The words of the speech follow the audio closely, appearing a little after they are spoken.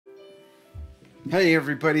Hey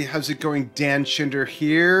everybody, how's it going? Dan Schinder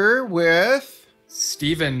here with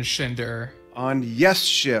Steven Schinder, on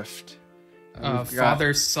Yesshift.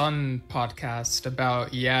 father-son podcast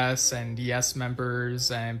about Yes and Yes members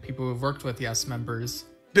and people who've worked with Yes members.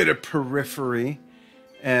 Bit of periphery,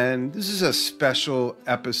 and this is a special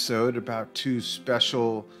episode about two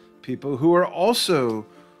special people who are also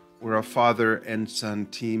we're a father and son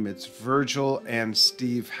team. It's Virgil and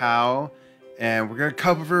Steve Howe. And we're going to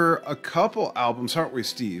cover a couple albums, aren't we,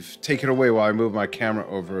 Steve? Take it away while I move my camera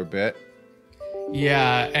over a bit.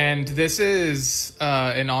 Yeah, and this is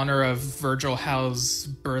in honor of Virgil Howe's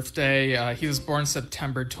birthday. He was born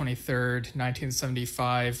September 23rd,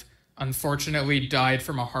 1975. Unfortunately, died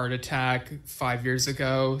from a heart attack 5 years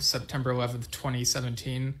ago, September 11th,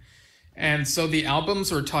 2017. And so the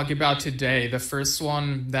albums we're talking about today, the first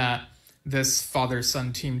one that this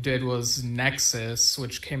father-son team did was Nexus,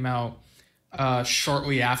 which came out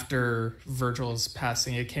shortly after Virgil's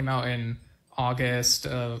passing. It came out in August,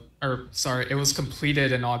 it was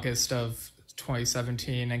completed in August of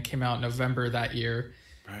 2017 and came out in November that year.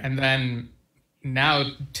 Right. And then now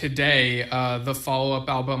today, the follow-up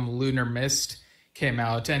album Lunar Mist came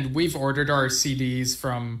out, and we've ordered our CDs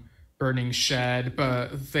from Burning Shed,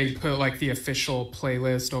 but they put like the official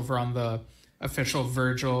playlist over on the official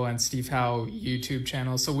Virgil and Steve Howe YouTube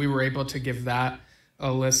channel. So we were able to give that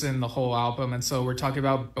a listen, the whole album, and so we're talking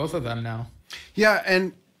about both of them now. Yeah,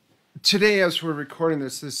 and today as we're recording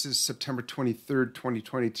this is September 23rd,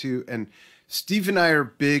 2022, and Steve and I are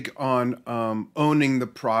big on owning the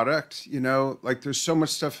product, you know? Like there's so much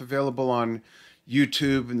stuff available on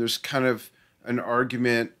YouTube, and there's kind of an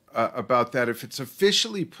argument about that. If it's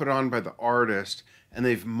officially put on by the artist and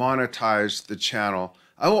they've monetized the channel,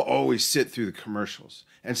 I will always sit through the commercials.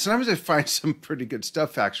 And sometimes I find some pretty good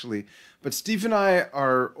stuff, actually. But Steve and I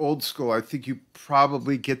are old school. I think you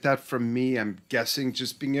probably get that from me. I'm guessing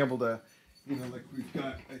just being able to, you know, like we've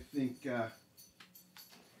got, I think,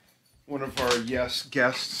 one of our Yes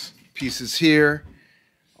guests pieces here.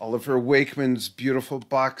 Oliver Wakeman's beautiful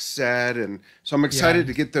box set. And so I'm excited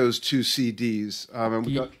to get those two CDs. And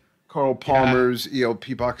we got Carl Palmer's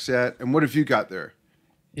ELP box set. And what have you got there?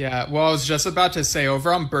 Yeah, well, I was just about to say,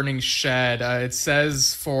 over on Burning Shed, it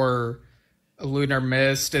says for Lunar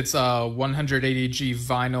Mist, it's a 180G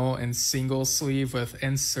vinyl and single sleeve with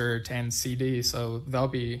insert and CD, so that'll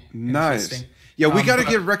be interesting. Yeah, we got to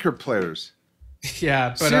get record players.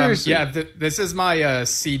 Yeah, but this is my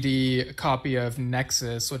CD copy of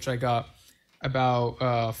Nexus, which I got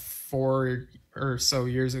about 4 or so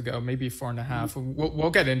years ago, maybe 4.5. We'll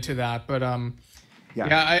get into that, but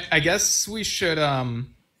I guess we should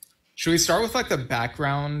we start with like the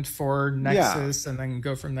background for Nexus and then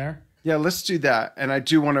go from there? Yeah, let's do that. And I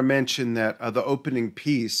do want to mention that the opening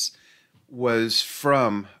piece was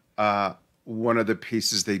from one of the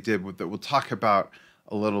pieces they did that we'll talk about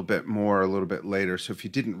a little bit later. So if you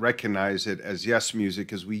didn't recognize it as Yes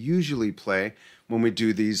music, as we usually play when we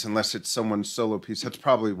do these, unless it's someone's solo piece, that's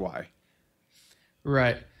probably why.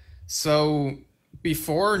 Right. So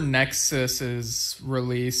before Nexus's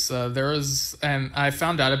release, there was, and I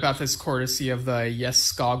found out about this courtesy of the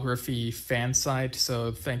Yescography fan site,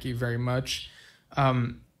 so thank you very much.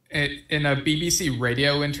 In a BBC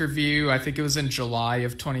radio interview, I think it was in July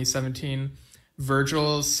of 2017,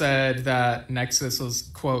 Virgil said that Nexus was,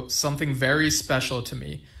 quote, something very special to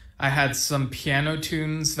me. I had some piano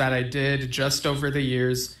tunes that I did just over the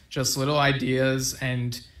years, just little ideas,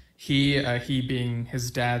 and he being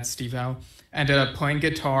his dad, Steve Howe, ended up playing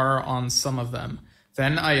guitar on some of them.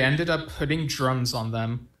 Then I ended up putting drums on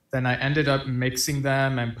them. Then I ended up mixing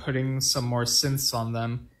them and putting some more synths on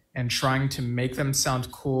them and trying to make them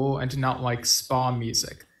sound cool and not like spa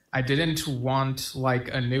music. I didn't want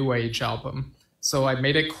like a new age album. So I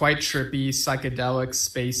made it quite trippy, psychedelic,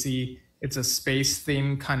 spacey. It's a space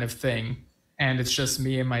theme kind of thing. And it's just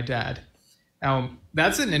me and my dad. Now,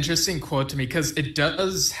 that's an interesting quote to me because it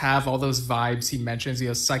does have all those vibes he mentions,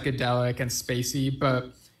 psychedelic and spacey.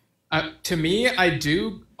 But to me, I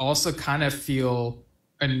do also kind of feel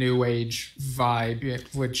a new age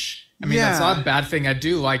vibe, which, I mean, that's not a bad thing. I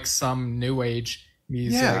do like some new age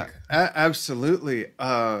music. Yeah, absolutely.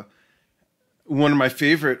 One of my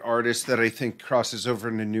favorite artists that I think crosses over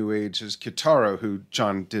into new age is Kitaro, who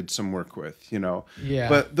John did some work with, you know. Yeah.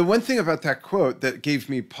 But the one thing about that quote that gave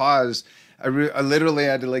me pause, I literally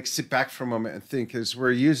had to like sit back for a moment and think, is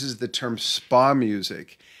where he uses the term spa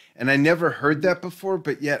music. And I never heard that before,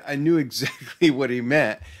 but yet I knew exactly what he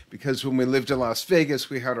meant, because when we lived in Las Vegas,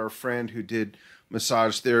 we had our friend who did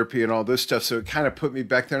massage therapy and all this stuff. So it kind of put me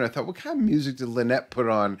back there, and I thought, what kind of music did Lynette put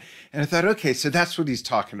on? And I thought, okay, so that's what he's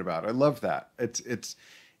talking about. I love that.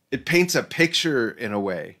 it paints a picture in a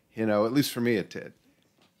way, you know, at least for me it did.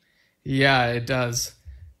 Yeah, it does.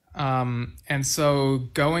 And so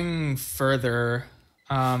going further,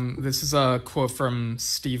 this is a quote from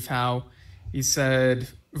Steve Howe. He said,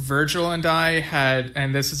 Virgil and I had,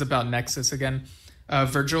 and this is about Nexus again,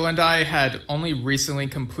 Virgil and I had only recently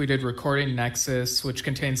completed recording Nexus, which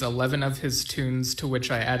contains 11 of his tunes, to which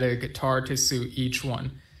I added a guitar to suit each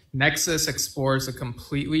one. Nexus explores a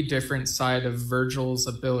completely different side of Virgil's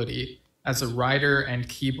ability as a writer and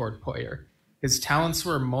keyboard player. His talents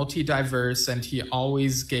were multi-diverse, and he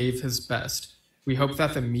always gave his best. We hope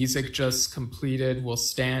that the music just completed will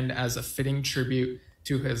stand as a fitting tribute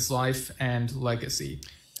to his life and legacy.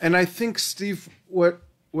 And I think, Steve, what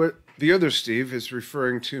the other Steve is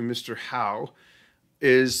referring to, Mr. Howe,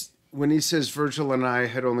 is when he says Virgil and I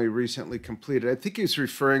had only recently completed, I think he's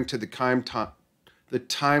referring to the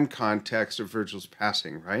time context of Virgil's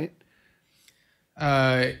passing, right?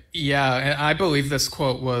 Yeah, and I believe this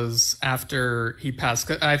quote was after he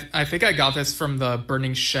passed. I think I got this from the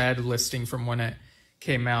Burning Shed listing from when it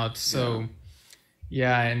came out. So,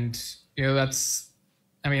 yeah, and you know that's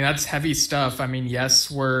heavy stuff. I mean,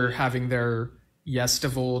 Yes were having their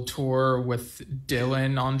Yestival tour with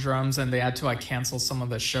Dylan on drums, and they had to like cancel some of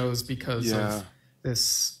the shows because of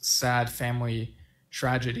this sad family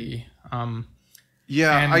tragedy.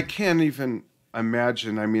 I can't even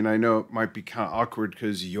imagine. I mean, I know it might be kind of awkward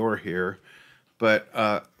because you're here,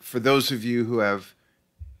 but for those of you who have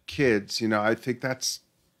kids, you know, I think that's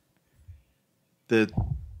the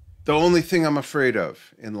only thing I'm afraid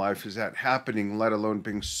of in life is that happening, let alone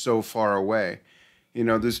being so far away. You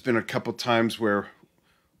know, there's been a couple times where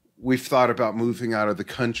we've thought about moving out of the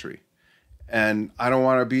country, and I don't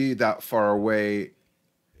want to be that far away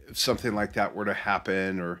if something like that were to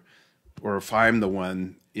happen, or if I'm the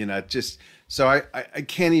one, you know, just so I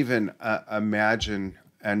can't even imagine.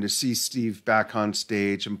 And to see Steve back on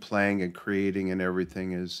stage and playing and creating and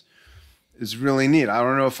everything is really neat. I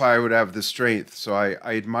don't know if I would have the strength, so I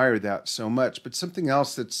admire that so much. But something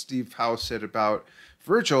else that Steve Howe said about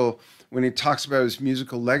Virgil when he talks about his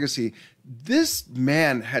musical legacy, this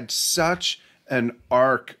man had such an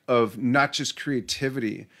arc of not just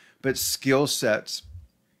creativity, but skill sets.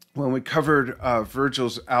 When we covered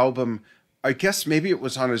Virgil's album, I guess maybe it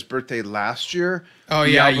was on his birthday last year. Oh,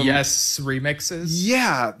 yeah, Yes remixes.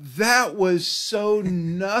 Yeah, that was so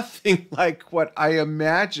nothing like what I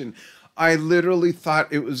imagined. I literally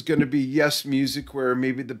thought it was going to be Yes music where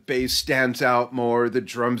maybe the bass stands out more, the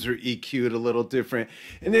drums are EQ'd a little different.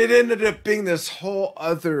 And it ended up being this whole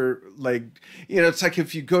other, like, you know, it's like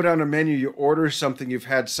if you go down a menu, you order something you've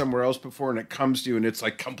had somewhere else before and it comes to you and it's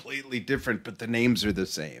like completely different, but the names are the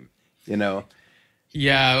same, you know?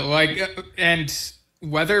 Yeah, like, and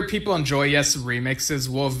whether people enjoy Yes remixes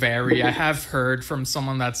will vary. I have heard from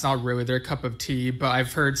someone that's not really their cup of tea, but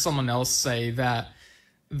I've heard someone else say that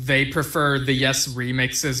they prefer the Yes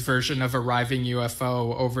remixes version of Arriving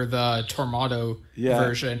UFO over the Tormato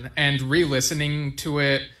version. And re-listening to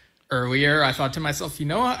it earlier, I thought to myself, you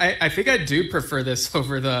know what? I think I do prefer this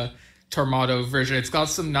over the Tormato version. It's got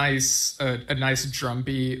some nice, a nice drum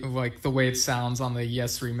beat, like the way it sounds on the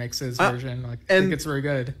Yes remixes version. Like, I think it's very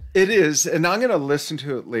good. It is, and I'm going to listen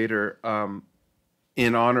to it later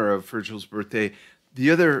in honor of Virgil's birthday. The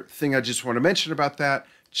other thing I just want to mention about that,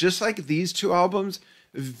 just like these two albums,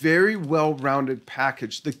 very well-rounded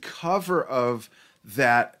package. The cover of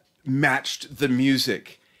that matched the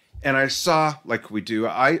music. And I saw, like we do,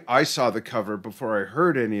 I saw the cover before I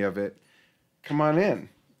heard any of it. Come on in.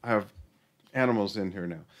 I have animals in here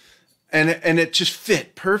now. And it just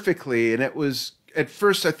fit perfectly. And it was, at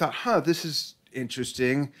first I thought, this is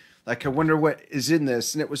interesting. Like, I wonder what is in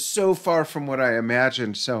this. And it was so far from what I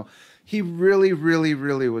imagined. So he really, really,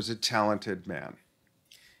 really was a talented man.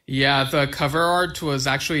 Yeah, the cover art was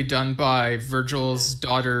actually done by Virgil's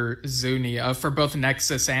daughter, Zuni, for both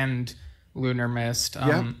Nexus and Lunar Mist.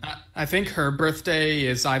 I think her birthday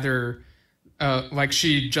is either, like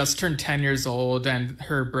she just turned 10 years old, and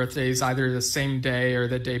her birthday is either the same day or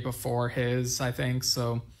the day before his, I think.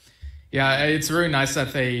 So, yeah, it's really nice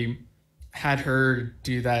that they had her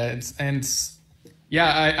do that. And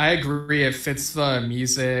yeah, I agree. It fits the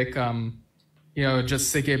music. You know,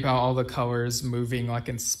 just thinking about all the colors moving like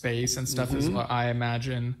in space and stuff is what I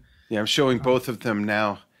imagine. Yeah, I'm showing both of them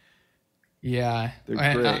now. Yeah,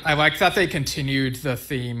 I like that they continued the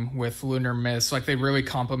theme with Lunar Mist. Like, they really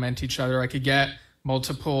complement each other. Like, you get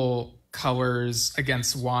multiple colors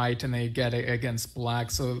against white and they get it against black.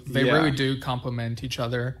 So they really do complement each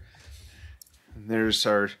other. And there's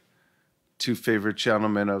our two favorite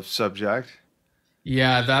gentlemen of Subject.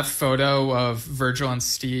 Yeah, that photo of Virgil and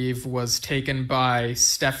Steve was taken by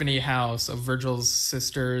Stephanie Howe, so Virgil's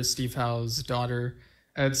sister, Steve Howe's daughter.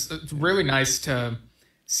 It's really nice to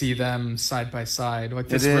see them side by side. Like It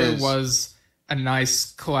this really is. was a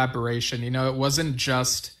nice collaboration. It wasn't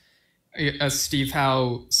just a Steve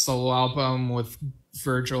Howe solo album with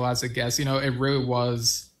Virgil as a guest. It really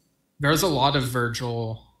was. There's a lot of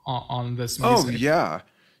Virgil on this Oh music. yeah,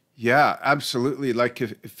 yeah, absolutely. Like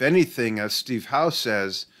if anything, as Steve Howe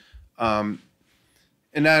says, and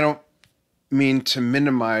I don't mean to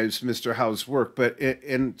minimize Mr. Howe's work, but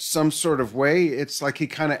in some sort of way, it's like he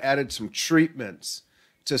kind of added some treatments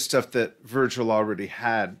to stuff that Virgil already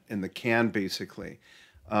had in the can, basically.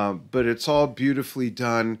 But it's all beautifully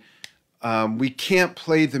done. We can't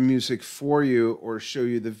play the music for you or show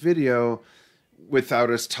you the video without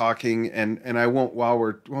us talking, and I won't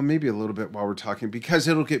maybe a little bit while we're talking, because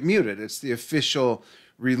it'll get muted. It's the official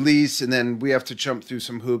release, and then we have to jump through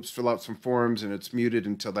some hoops, fill out some forms, and it's muted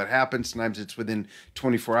until that happens. Sometimes it's within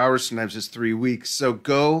 24 hours, sometimes it's 3 weeks. So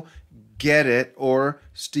go get it, or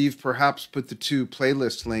Steve perhaps put the 2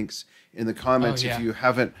 playlist links in the comments if you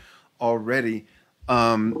haven't already.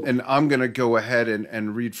 And I'm going to go ahead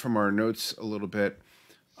and read from our notes a little bit.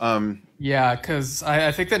 Yeah, because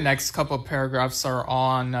I think the next couple of paragraphs are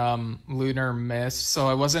on Lunar Mist, so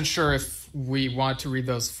I wasn't sure if we want to read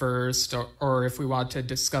those first or if we want to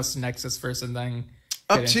discuss Nexus first and then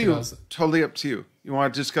up to you. Totally up to you. You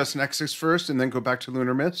want to discuss Nexus first and then go back to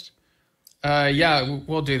Lunar Mist? Yeah,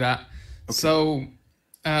 we'll do that. Okay. So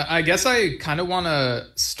I guess I kind of want to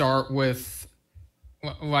start with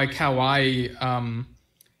like how I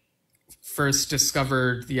first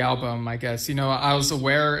discovered the album, I guess. I was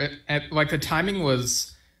aware, like the timing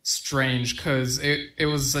was strange because it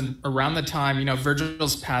was around the time,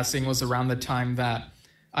 Virgil's passing was around the time that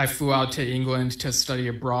I flew out to England to study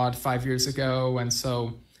abroad 5 years ago. And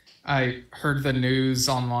so I heard the news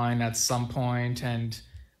online at some point and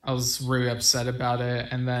I was really upset about it.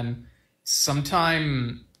 And then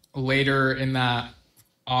sometime later in that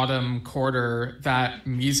autumn quarter, that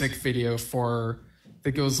music video for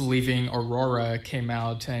The Girls Leaving Aurora came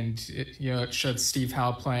out, and it showed Steve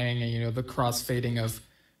Howe playing, and the crossfading of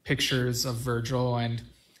pictures of Virgil, and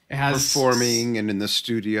it has performing and in the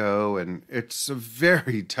studio, and it's a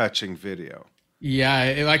very touching video. Yeah,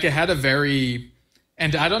 it had a very,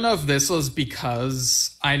 and I don't know if this was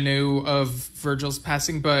because I knew of Virgil's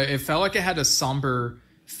passing, but it felt like it had a somber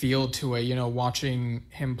feel to it. Watching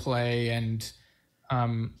him play, and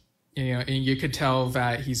and you could tell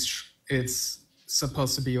that it's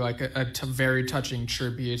supposed to be like a very touching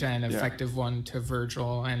tribute and effective one to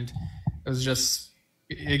Virgil, and it was just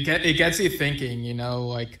it gets you thinking,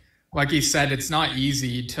 like he said, it's not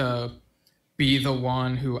easy to be the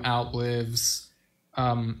one who outlives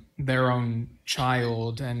their own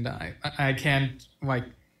child, and I can't, like,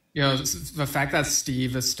 the fact that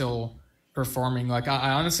Steve is still performing, like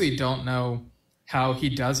I honestly don't know how he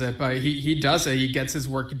does it, but he does it. He gets his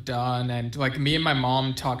work done, and like me and my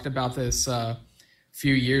mom talked about this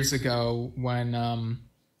few years ago when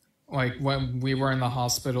we were in the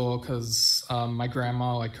hospital because my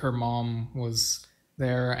grandma, like her mom, was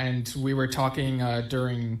there, and we were talking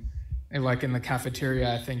during, like in the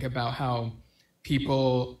cafeteria, I think, about how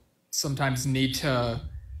people sometimes need to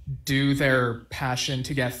do their passion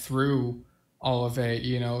to get through all of it.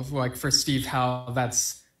 Like for Steve Howe,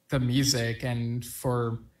 that's the music, and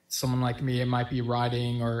for someone like me, it might be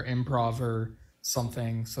writing or improv or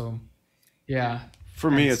something. So yeah. For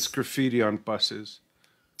me, it's graffiti on buses.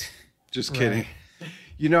 Just kidding.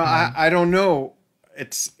 Right. I don't know.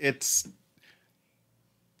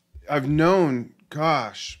 I've known,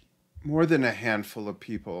 gosh, more than a handful of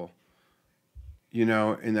people,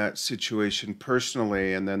 in that situation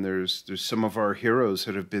personally. And then there's some of our heroes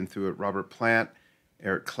that have been through it. Robert Plant,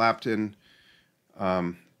 Eric Clapton.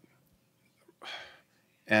 And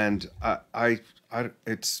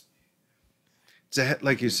it's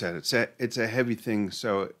like you said, it's a heavy thing.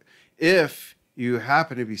 So if you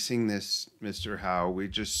happen to be seeing this, Mr. Howe, we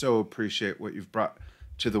just so appreciate what you've brought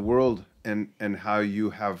to the world and how you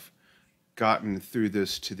have gotten through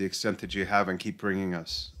this to the extent that you have and keep bringing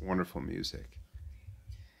us wonderful music.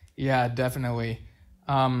 Yeah, definitely.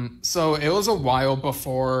 So it was a while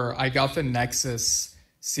before I got the Nexus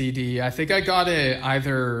CD. I think I got it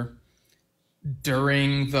either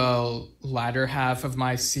during the latter half of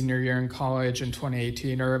my senior year in college in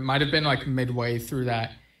 2018, or it might have been like midway through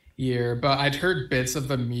that year, but I'd heard bits of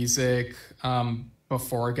the music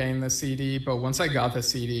before getting the CD. But once I got the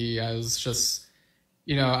CD, I was just,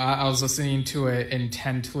 I was listening to it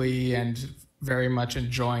intently and very much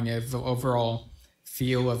enjoying it. The overall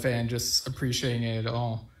feel of it and just appreciating it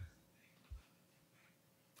all.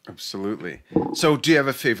 Absolutely. So do you have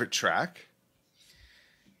a favorite track?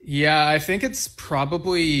 Yeah, I think it's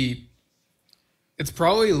probably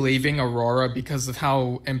Leaving Aurora because of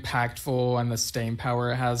how impactful and the staying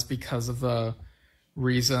power it has because of the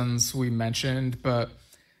reasons we mentioned. But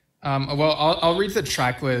well, I'll read the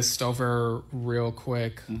track list over real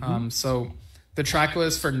quick. So the track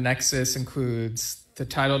list for Nexus includes the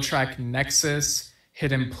title track Nexus,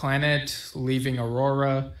 Hidden Planet, Leaving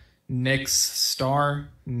Aurora, Nyx Star,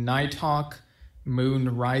 Nighthawk,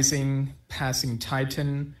 Moon Rising, Passing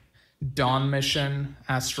Titan, Dawn Mission,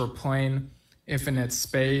 Astral Plane, Infinite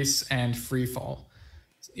Space, and Freefall.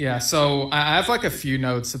 Yeah, so I have like a few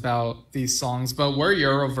notes about these songs, but what are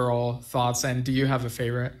your overall thoughts, and do you have a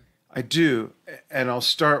favorite? I do, and I'll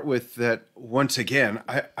start with that once again.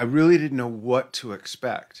 I really didn't know what to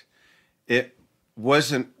expect. It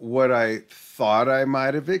wasn't what I thought I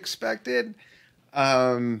might have expected.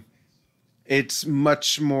 It's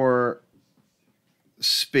much more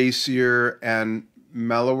spacier and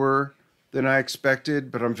mellower than I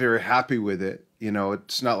expected, but I'm very happy with it. You know,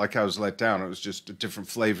 it's not like I was let down. It was just a different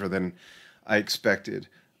flavor than I expected.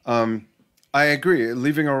 I agree.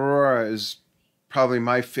 Leaving Aurora is probably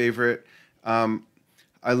my favorite.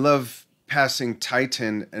 I love Passing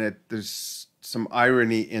Titan, and there's some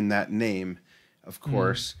irony in that name, of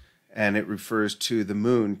course, and it refers to the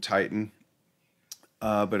moon Titan,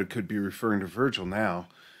 but it could be referring to Virgil now.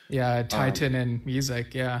 Yeah, Titan in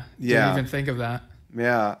music. Yeah, didn't even think of that.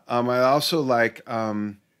 Yeah, I also like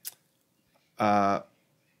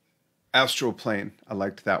Astral Plane. I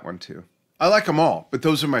liked that one too. I like them all, but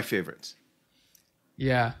those are my favorites.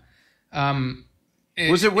 Yeah.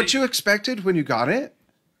 Was it what you expected when you got it?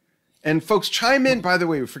 And folks, chime in, by the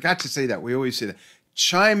way. We forgot to say that. We always say that.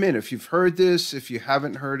 Chime in if you've heard this, if you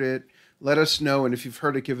haven't heard it. Let us know, and if you've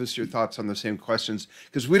heard it, give us your thoughts on the same questions,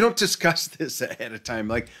 because we don't discuss this ahead of time.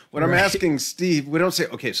 Like when I'm asking Steve, we don't say,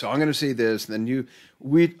 okay, so I'm going to say this, and then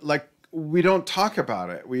we don't talk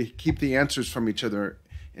about it. We keep the answers from each other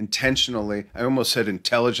intentionally. I almost said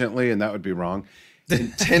intelligently, and that would be wrong.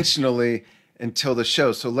 Intentionally until the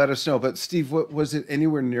show. So let us know. But Steve, was it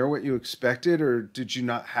anywhere near what you expected, or did you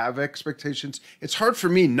not have expectations? It's hard for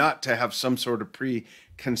me not to have some sort of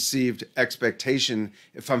preconceived expectation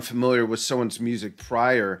if I'm familiar with someone's music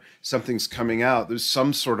prior, something's coming out. There's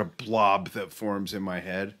some sort of blob that forms in my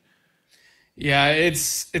head. Yeah,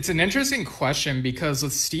 it's an interesting question because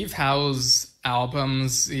with Steve Howe's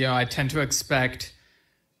albums, you know, I tend to expect,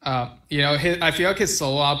 you know, I feel like his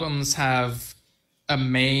solo albums have a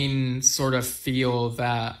main sort of feel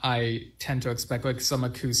that I tend to expect, like some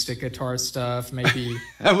acoustic guitar stuff, maybe.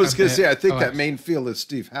 I was going to say, I think that main feel is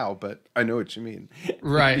Steve Howe, but I know what you mean.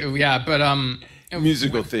 Right. Yeah. But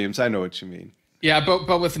musical themes, I know what you mean. Yeah,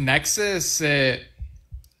 but with Nexus,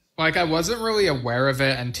 like I wasn't really aware of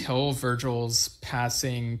it until Virgil's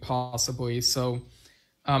passing, possibly. So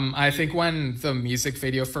I think when the music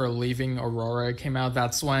video for Leaving Aurora came out,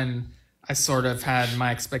 that's when I sort of had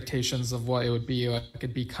my expectations of what it would be. Like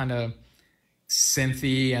it'd be kind of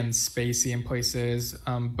synthy and spacey in places.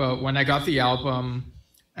 But when I got the album,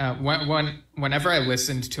 whenever I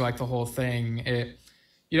listened to like the whole thing, it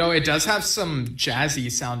does have some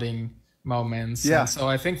jazzy sounding moments. Yeah. And so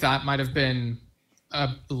I think that might have been a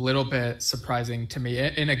little bit surprising to me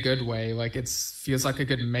in a good way. Like it feels like a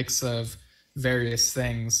good mix of various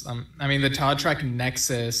things. I mean, the title track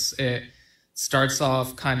Nexus, it starts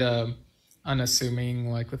off kind of unassuming,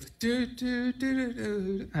 like with do do do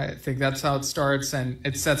do. I think that's how it starts, and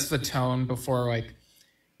it sets the tone before, like,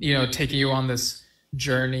 you know, taking you on this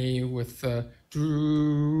journey with the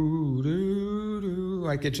do do do.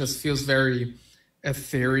 Like it just feels very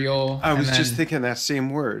ethereal. I was just thinking that same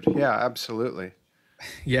word. Yeah, absolutely.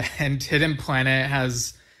 Yeah, and Hidden Planet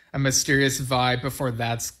has a mysterious vibe before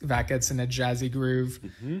that gets in a jazzy groove.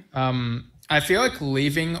 Mm-hmm. I feel like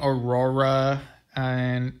Leaving Aurora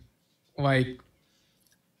and like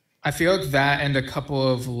I feel like that and a couple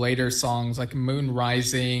of later songs like Moon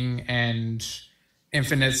Rising and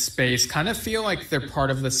Infinite Space kind of feel like they're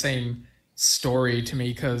part of the same story to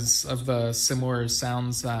me because of the similar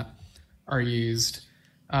sounds that are used.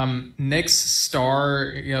 Nyx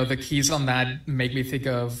Star, you know, the keys on that make me think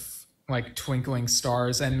of like twinkling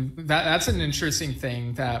stars, and that's an interesting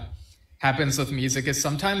thing that happens with music is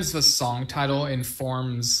sometimes the song title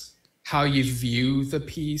informs how you view the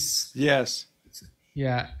piece. Yes.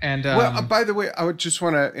 Yeah. And well, by the way, I would just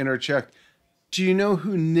want to interject. Do you know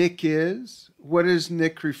who Nick is? What is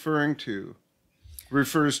Nick refers to? Do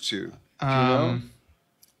you know?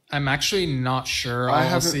 I'm actually not sure.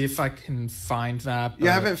 I'll see if I can find that.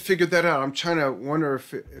 Yeah, I haven't figured that out. I'm trying to wonder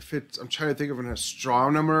if it's. I'm trying to think of an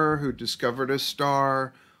astronomer who discovered a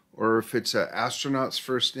star, or if it's an astronaut's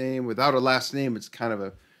first name. Without a last name, it's kind of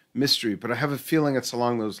a mystery. But I have a feeling it's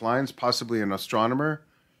along those lines, possibly an astronomer.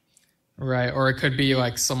 Right, or it could be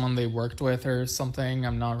like someone they worked with or something.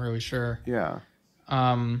 I'm not really sure. Yeah.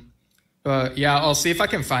 But yeah, I'll see if I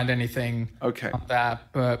can find anything on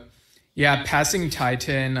that. But yeah, Passing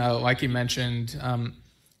Titan, like you mentioned,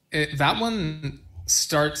 that one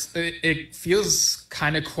starts, it feels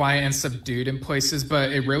kind of quiet and subdued in places,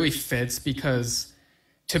 but it really fits because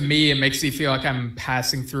to me, it makes me feel like I'm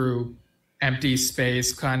passing through empty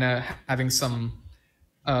space, kind of having some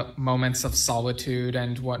moments of solitude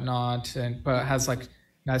and whatnot, but it has like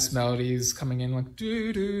nice melodies coming in, like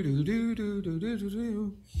do do do do do do do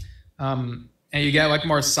do. And you get like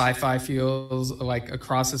more sci-fi feels like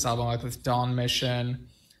across this album, like with Dawn Mission.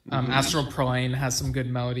 Astral Plane has some good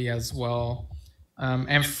melody as well.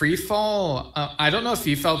 And Freefall, I don't know if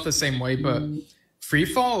you felt the same way, but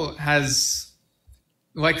Freefall has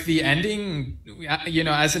like the ending, you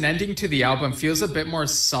know, as an ending to the album feels a bit more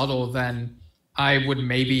subtle than I would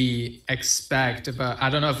maybe expect, but I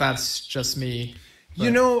don't know if that's just me. But.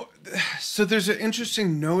 You know, so there's an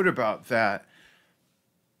interesting note about that.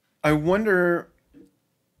 I wonder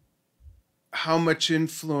how much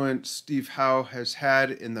influence Steve Howe has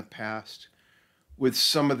had in the past with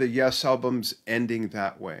some of the Yes albums ending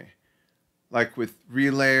that way. Like with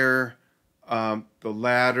Relayer, The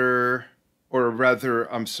Ladder, or rather,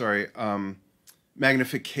 I'm sorry,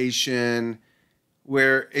 Magnification,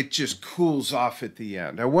 where it just cools off at the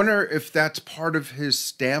end. I wonder if that's part of his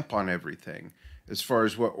stamp on everything, as far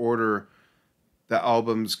as what order the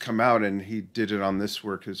albums come out, and he did it on this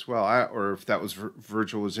work as well. Or if that was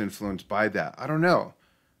Virgil was influenced by that. I don't know.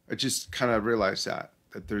 I just kind of realized that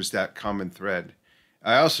there's that common thread.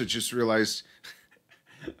 I also just realized,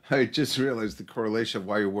 the correlation of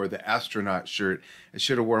why you wore the astronaut shirt. I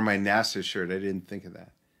should have worn my NASA shirt. I didn't think of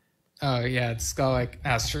that. Oh yeah, it's got like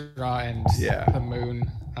astronaut and the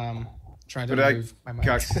moon. Trying to move my mic.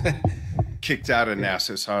 Got kicked out of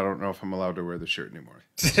NASA, so I don't know if I'm allowed to wear the shirt anymore.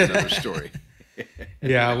 That's another story.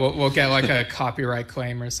 Yeah, we'll get like a copyright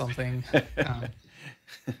claim or something.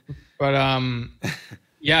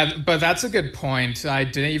 Yeah, but that's a good point. I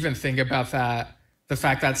didn't even think about that. The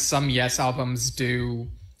fact that some Yes albums do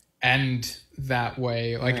end that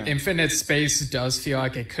way. Like Infinite Space does feel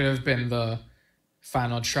like it could have been the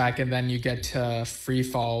final track, and then you get to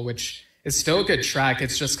Freefall, which is still a good track.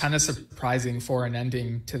 It's just kind of surprising for an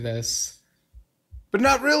ending to this. But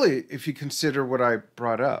not really, if you consider what I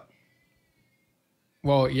brought up.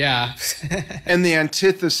 Well, yeah. And the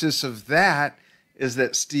antithesis of that is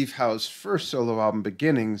that Steve Howe's first solo album,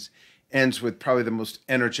 Beginnings, ends with probably the most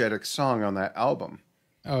energetic song on that album.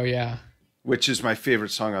 Oh, yeah. Which is my favorite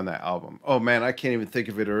song on that album. Oh, man, I can't even think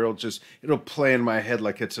of it, or it'll play in my head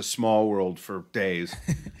like it's a Small World for days.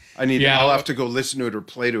 I'll have to go listen to it or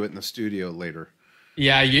play to it in the studio later.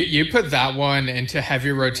 Yeah, you put that one into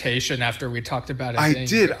heavy rotation after we talked about it. I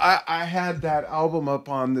did. I had that album up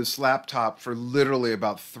on this laptop for literally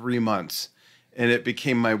about 3 months, and it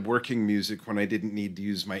became my working music when I didn't need to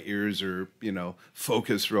use my ears or,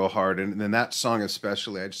 focus real hard. And then that song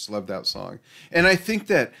especially, I just love that song. And I think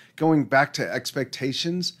that going back to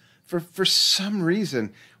Expectations, for some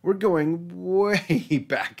reason, we're going way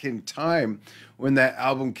back in time when that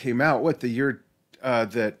album came out. What, the year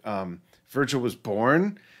that Virgil was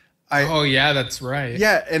born? Oh, yeah, that's right.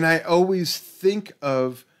 Yeah, and I always think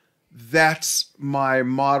of that's my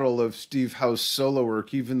model of Steve Howe's solo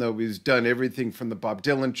work, even though he's done everything from the Bob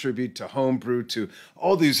Dylan tribute to Homebrew to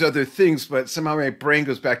all these other things, but somehow my brain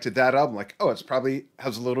goes back to that album like, oh, it's probably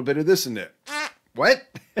has a little bit of this in it. What?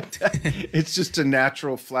 It's just a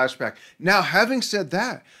natural flashback. Now, having said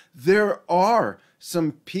that, there are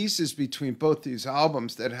some pieces between both these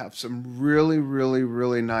albums that have some really, really,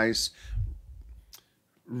 really nice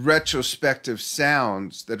retrospective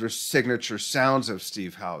sounds that are signature sounds of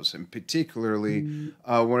Steve Howe's, and particularly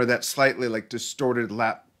one of that slightly like distorted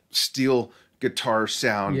lap steel guitar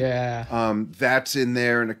sound. Yeah. That's in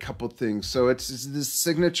there, and a couple things. So it's this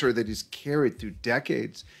signature that he's carried through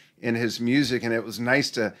decades in his music, and it was nice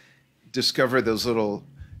to discover those little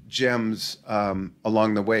gems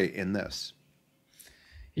along the way in this.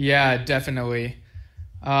 Yeah, definitely.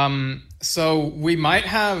 So we might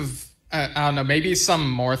have, I don't know, maybe some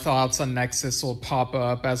more thoughts on Nexus will pop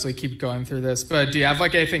up as we keep going through this. But do you have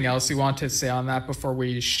like anything else you want to say on that before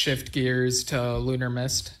we shift gears to Lunar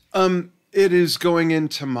Mist? It is going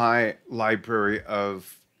into my library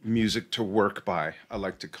of music to work by, I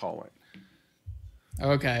like to call it.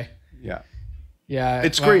 Okay. Yeah. Yeah.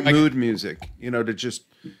 It's great mood music, to just,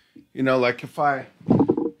 like if I,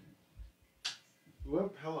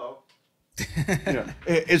 whoop, hello,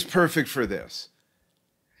 it's perfect for this.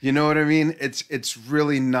 You know what I mean? It's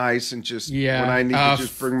really nice, and just when I need to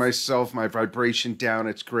just bring my vibration down,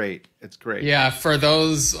 it's great. It's great. Yeah, for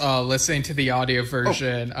those listening to the audio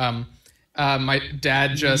version, my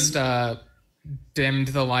dad just dimmed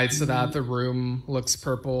the lights so that the room looks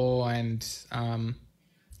purple, and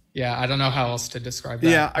I don't know how else to describe that.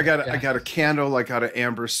 Yeah, I got a candle, I got an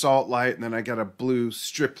amber salt light, and then I got a blue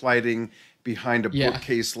strip lighting behind a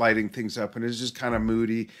bookcase lighting things up, and it's just kind of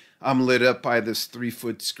moody. I'm lit up by this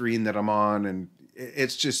 3-foot screen that I'm on, and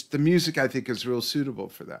it's just the music I think is real suitable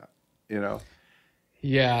for that,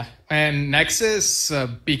 Yeah, and Nexus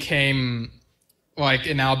became like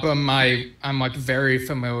an album I'm like very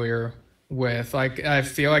familiar with. Like I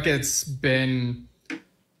feel like it's been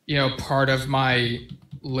part of my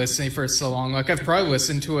listening for so long. Like I've probably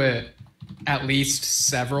listened to it at least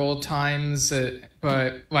several times,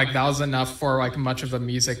 but like that was enough for like much of the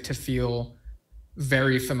music to feel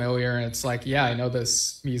very familiar. And it's like, I know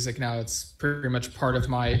this music now. It's pretty much part of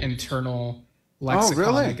my internal lexicon,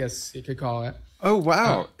 really? I guess you could call it. Oh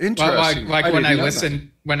wow, interesting. Like when I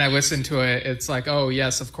listen to it, it's like, oh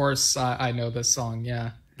yes, of course I know this song.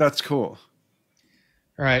 Yeah, that's cool.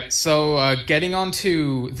 All right, so getting on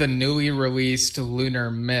to the newly released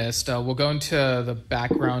Lunar Mist, we'll go into the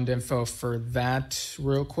background info for that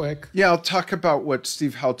real quick. Yeah, I'll talk about what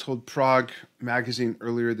Steve Howe told Prague magazine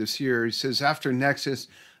earlier this year. He says, after Nexus,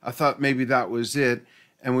 I thought maybe that was it,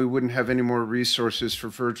 and we wouldn't have any more resources for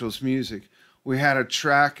Virgil's music. We had a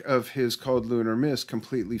track of his called Lunar Mist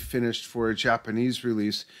completely finished for a Japanese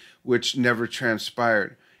release, which never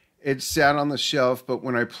transpired. It sat on the shelf, but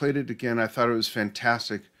when I played it again, I thought it was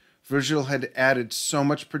fantastic. Virgil had added so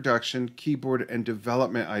much production, keyboard, and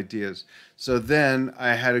development ideas. So then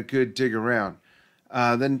I had a good dig around.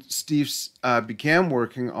 Then Steve began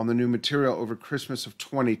working on the new material over Christmas of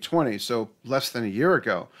 2020, so less than a year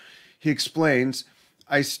ago. He explains,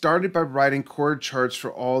 I started by writing chord charts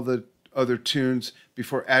for all the other tunes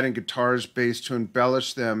before adding guitars, bass to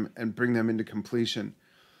embellish them and bring them into completion.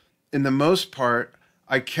 In the most part,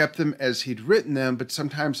 I kept them as he'd written them, but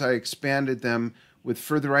sometimes I expanded them with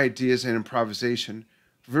further ideas and improvisation.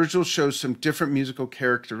 Virgil shows some different musical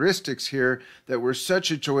characteristics here that were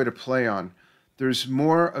such a joy to play on. There's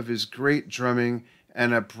more of his great drumming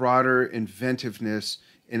and a broader inventiveness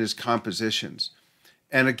in his compositions.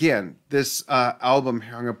 And again, this album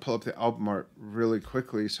here, I'm going to pull up the album art really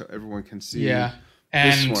quickly so everyone can see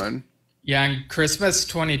this one. Yeah, and Christmas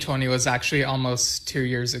 2020 was actually almost 2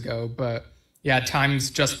 years ago, but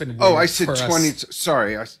time's just been weird. Oh, I said 20. Us.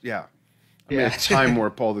 Sorry. I'm in a time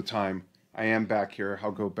warp all the time. I am back here.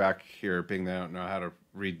 I'll go back here, being that I don't know how to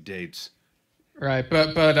read dates. Right,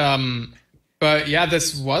 but yeah,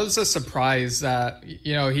 this was a surprise that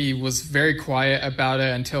he was very quiet about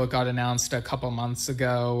it until it got announced a couple months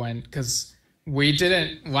ago, and because we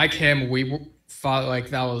didn't like him, we thought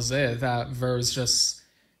like that was it. That was just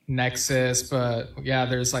Nexus, but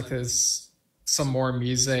there's like some more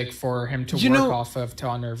music for him to work off of to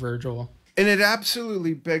honor Virgil. And it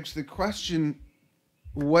absolutely begs the question,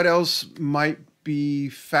 what else might be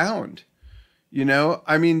found?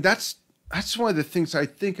 I mean, that's one of the things I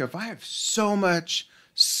think of. I have so much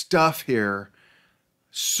stuff here,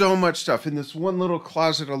 so much stuff in this one little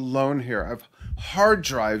closet alone here. I have hard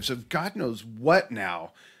drives of God knows what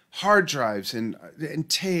now, hard drives and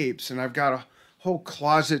tapes, and I've got a whole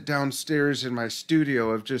closet downstairs in my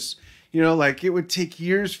studio of just, like it would take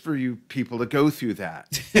years for you people to go through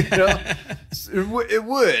that. It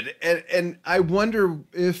would. And I wonder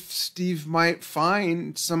if Steve might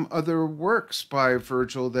find some other works by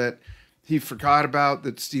Virgil that he forgot about,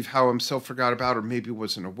 that Steve Howe himself forgot about, or maybe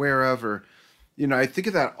wasn't aware of, or, I think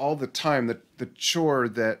of that all the time, that the chore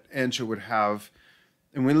that Angela would have.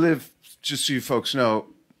 And we live, just so you folks know,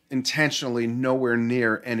 intentionally nowhere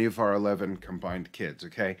near any of our 11 combined kids,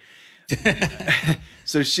 okay?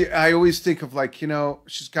 So I always think of like,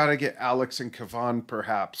 she's got to get Alex and Kavan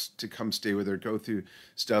perhaps to come stay with her, go through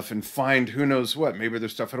stuff and find who knows what. Maybe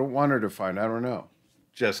there's stuff I don't want her to find. I don't know.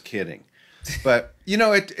 Just kidding. But,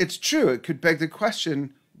 it's true. It could beg the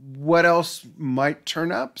question, what else might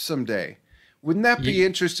turn up someday? Wouldn't that be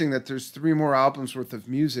interesting that there's 3 more albums worth of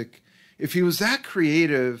music? If he was that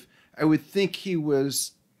creative, I would think he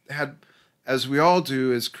had, as we all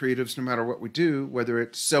do as creatives, no matter what we do, whether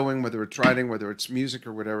it's sewing, whether it's writing, whether it's music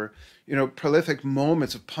or whatever, prolific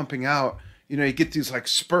moments of pumping out, you get these like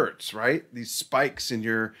spurts, right? These spikes in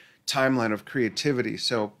your timeline of creativity.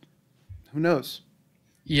 So who knows?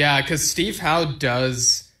 Yeah, because Steve Howe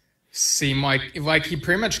does seem like he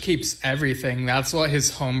pretty much keeps everything. That's what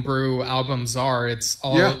his homebrew albums are. It's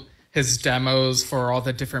all his demos for all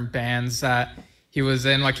the different bands that he was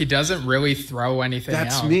in. Like, he doesn't really throw anything out.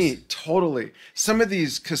 That's me, totally. Some of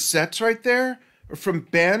these cassettes right there are from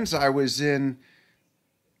bands I was in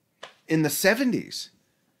the 70s.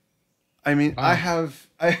 I mean, wow. I have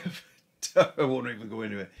I won't even go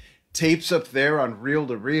into it. Tapes up there on reel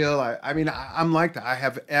to reel. I mean, I'm like that. I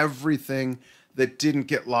have everything that didn't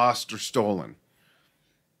get lost or stolen,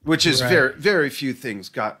 which is very, very few things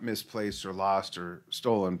got misplaced or lost or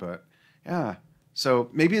stolen. But yeah, so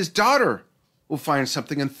maybe his daughter will find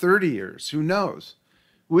something in 30 years. Who knows?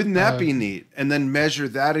 Wouldn't that be neat? And then measure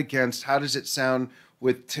that against how does it sound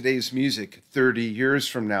with today's music 30 years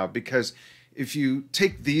from now? Because if you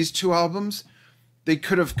take these two albums, they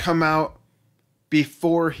could have come out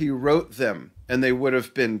before he wrote them, and they would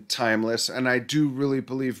have been timeless. And I do really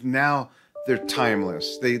believe now they're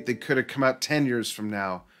timeless. They could have come out 10 years from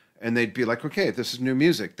now, and they'd be like, okay, this is new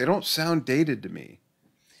music. They don't sound dated to me.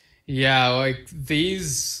 Yeah, like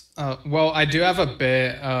these... well, I do have a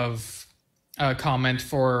bit of a comment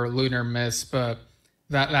for Lunar Mist, but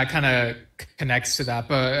that kind of connects to that.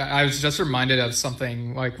 But I was just reminded of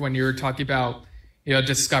something, like when you were talking about, you know,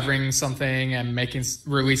 discovering something and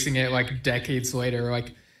releasing it like decades later.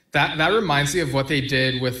 Like that reminds me of what they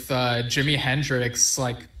did with Jimi Hendrix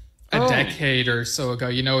like a decade or so ago,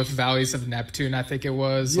 you know, with Valleys of Neptune, I think it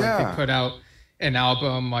was. Yeah. Like they put out an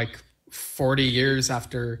album like 40 years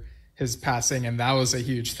after his passing, and that was a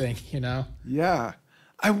huge thing, you know? Yeah.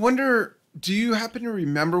 I wonder, do you happen to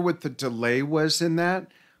remember what the delay was in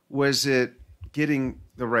that? Was it getting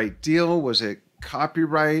the right deal? Was it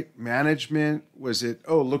copyright management? Was it,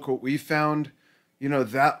 oh, look what we found, you know,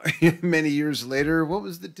 that many years later? What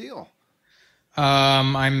was the deal?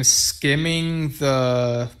 I'm skimming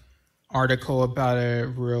the article about it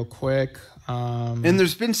real quick. And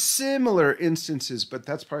there's been similar instances, but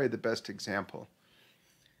that's probably the best example.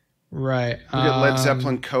 Right. Look at Led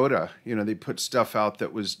Zeppelin Coda. You know, they put stuff out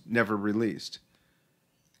that was never released.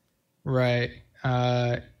 Right.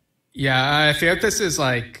 Yeah, I feel like this is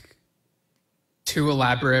like too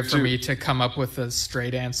elaborate for me to come up with a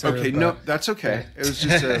straight answer. Okay, no, that's okay. It was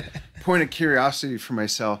just a point of curiosity for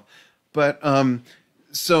myself. But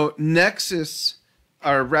so Nexus,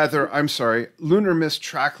 or rather, I'm sorry, Lunar Mist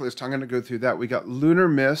track list. I'm going to go through that. We got Lunar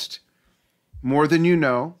Mist, More Than You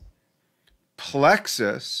Know,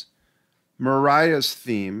 Plexus, Mariah's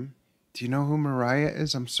Theme. Do you know who Mariah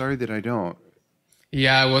is? I'm sorry that I don't.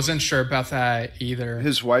 Yeah, I wasn't sure about that either.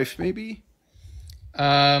 His wife, maybe?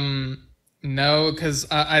 No, because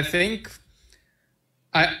I think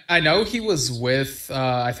I know he was with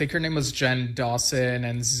I think her name was Jen Dawson,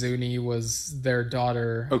 and Zuni was their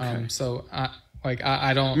daughter. Okay. So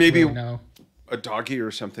I don't maybe really know. A doggy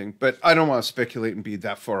or something, but I don't want to speculate and be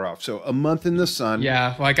that far off. So A Month in the Sun.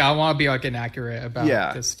 Yeah, like I want to be like inaccurate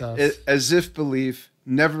about this stuff. As If Belief,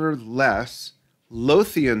 Nevertheless,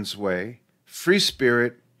 Lothian's Way, Free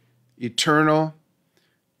Spirit, Eternal,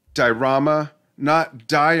 Diorama, not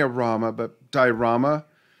Diorama, but Diorama,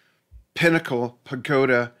 Pinnacle,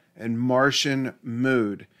 Pagoda, and Martian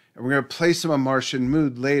Mood. And we're going to play some of Martian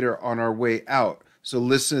Mood later on our way out. So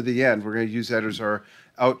listen to the end. We're going to use that as our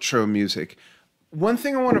outro music. One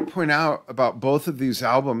thing I want to point out about both of these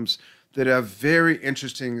albums that have very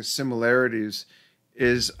interesting similarities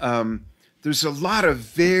is there's a lot of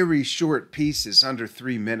very short pieces under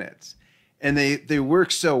 3 minutes. And they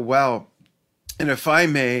work so well. And if I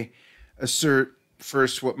may assert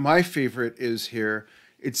first what my favorite is here,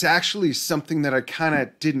 it's actually something that I kind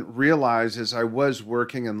of didn't realize as I was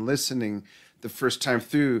working and listening the first time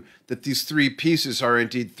through, that these 3 pieces are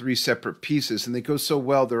indeed 3 separate pieces. And they go so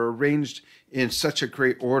well. They're arranged in such a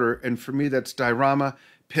great order. And for me, that's Diorama,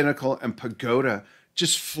 Pinnacle, and Pagoda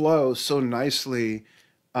just flow so nicely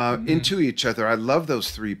into each other. I love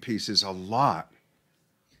those 3 pieces a lot.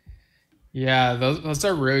 Yeah, those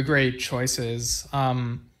are really great choices.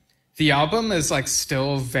 The album is like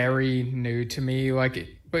still very new to me. Like,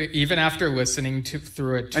 but even after listening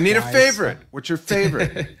through it twice, I need a favorite. What's your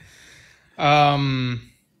favorite? Yeah,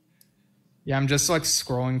 I'm just like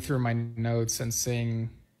scrolling through my notes and seeing.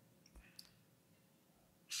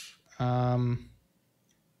 Well,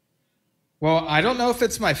 I don't know if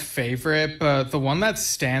it's my favorite, but the one that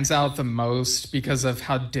stands out the most because of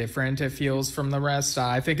how different it feels from the rest,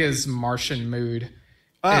 I think, is Martian Mood.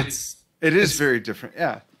 It is very different.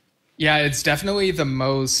 Yeah. Yeah, it's definitely the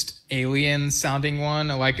most alien sounding one.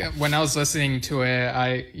 Like when I was listening to it,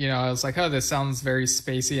 I was like, oh, this sounds very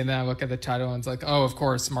spacey. And then I look at the title and it's like, oh, of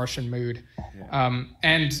course, Martian Mood. Yeah.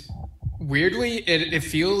 And weirdly, it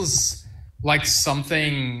feels like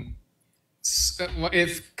something.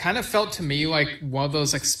 It kind of felt to me like one of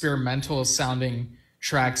those experimental sounding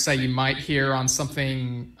tracks that you might hear on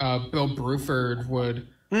something Bill Bruford would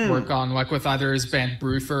work on, like with either his band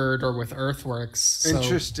Bruford or with Earthworks. So,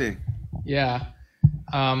 Interesting. yeah.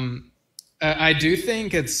 I do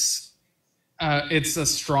think it's a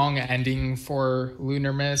strong ending for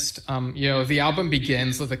Lunar Mist. The album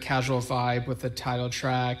begins with a casual vibe with the title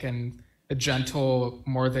track and a gentle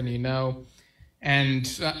More Than You Know.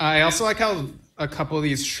 And I also like how a couple of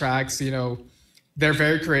these tracks, they're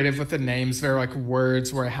very creative with the names. They're like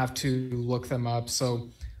words where I have to look them up. So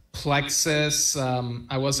plexus,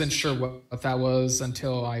 I wasn't sure what that was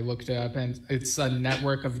until I looked it up. And it's a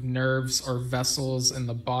network of nerves or vessels in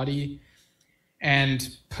the body.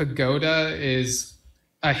 And pagoda is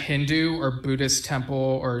a Hindu or Buddhist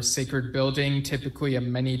temple or sacred building, typically a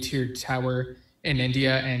many-tiered tower in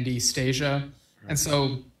India and East Asia. And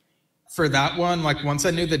so for that one, like once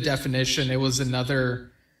I knew the definition, it was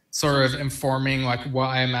another sort of informing like what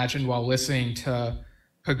I imagined while listening to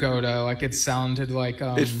pagoda. Like it sounded like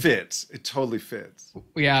it fits. It totally fits.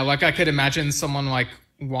 Yeah, like I could imagine someone like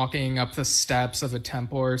walking up the steps of a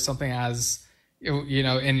temple or something as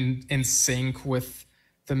in sync with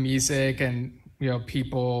the music and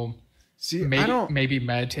people maybe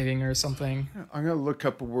meditating or something. I'm gonna look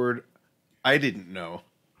up a word I didn't know.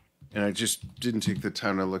 And I just didn't take the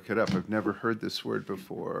time to look it up. I've never heard this word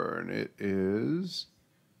before. And it is...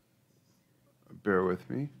 Bear with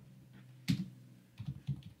me.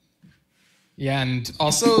 Yeah, and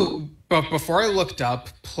also, but before I looked up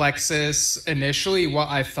plexus, initially what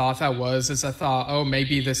I thought that was is I thought, oh,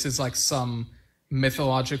 maybe this is like some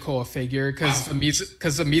mythological figure. Because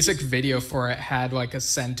the music video for it had like a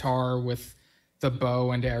centaur with the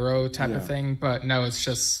bow and arrow type of thing. But no, it's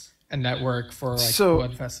just... a network for like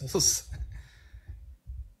blood vessels.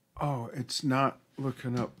 Oh, it's not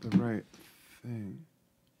looking up the right thing.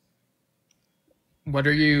 What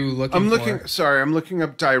are you looking for? I'm looking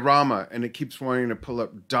up diorama, and it keeps wanting to pull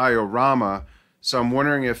up diorama. So I'm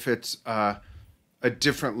wondering if it's a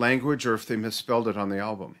different language or if they misspelled it on the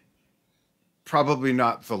album. Probably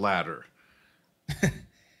not the latter.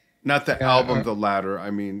 Not the album, the latter.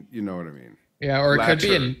 I mean, you know what I mean. Yeah, or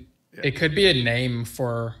it could be a name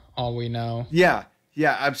for all we know. Yeah,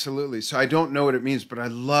 absolutely. So I don't know what it means, but I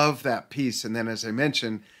love that piece. And then, as I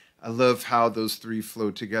mentioned, I love how those three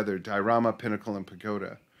flow together: diorama, pinnacle, and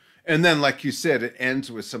pagoda. And then, like you said, it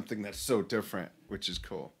ends with something that's so different, which is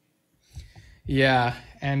cool. Yeah,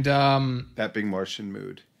 and that big Martian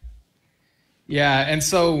mood. Yeah, and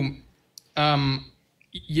so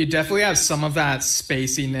you definitely have some of that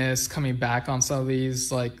spaciness coming back on some of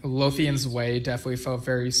these. Like Lothian's Way definitely felt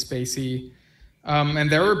very spacey. And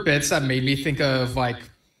there were bits that made me think of like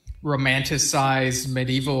romanticized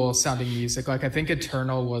medieval sounding music. Like I think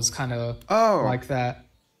Eternal was kind of like that.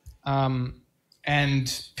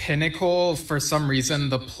 And Pinnacle, for some reason,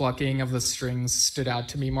 the plucking of the strings stood out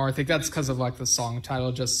to me more. I think that's because of like the song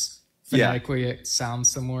title, just phonetically it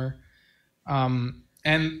sounds similar.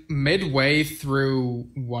 And midway through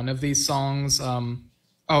one of these songs,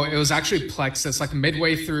 it was actually Plexus. Like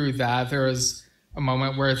midway through that, there was a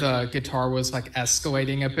moment where the guitar was like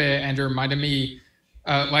escalating a bit, and it reminded me,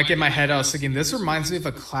 like in my head, I was thinking, this reminds me of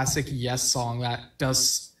a classic Yes song that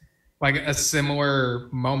does like a similar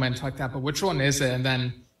moment like that, but which one is it? And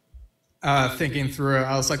then thinking through it,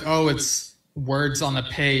 I was like, oh, it's Words on a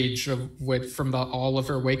Page from the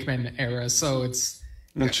Oliver Wakeman era. So it's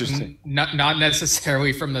interesting, not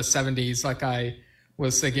necessarily from the 70s like I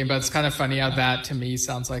was thinking, but it's kind of funny how that to me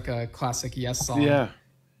sounds like a classic Yes song. Yeah.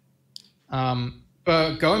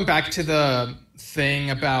 But going back to the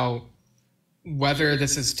thing about whether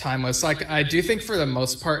this is timeless, like I do think for the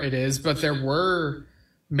most part it is, but there were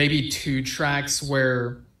maybe two tracks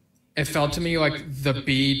where it felt to me like the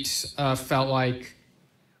beat felt like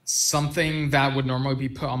something that would normally be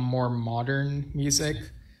put on more modern music.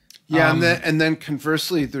 Yeah, and then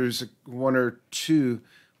conversely, there's one or two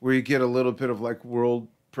where you get a little bit of like world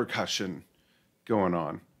percussion going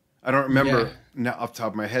on. I don't remember now off the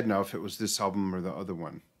top of my head now if it was this album or the other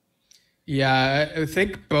one. Yeah, I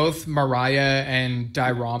think both Mariah and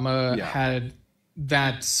Diorama had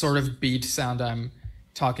that sort of beat sound I'm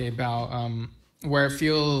talking about, where it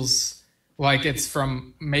feels like it's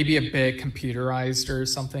from maybe a bit computerized or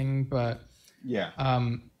something, but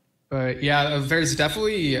there's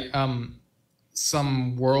definitely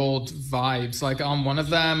some world vibes. Like on one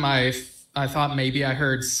of them, I thought maybe I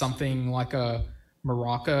heard something like a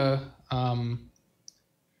maraca,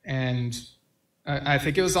 and I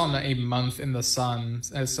think it was on A Month in the Sun.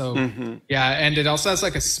 So Mm-hmm. yeah, and it also has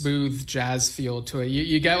like a smooth jazz feel to it.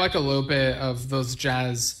 You get like a little bit of those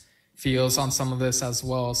jazz feels on some of this as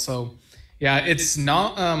well. So yeah, it's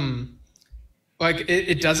not like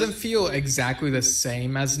it doesn't feel exactly the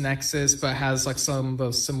same as Nexus, but has like some of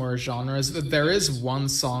those similar genres. But there is one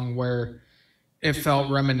song where it felt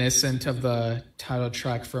reminiscent of the title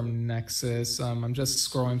track from Nexus. I'm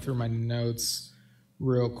just scrolling through my notes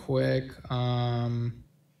real quick. Let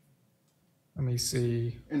me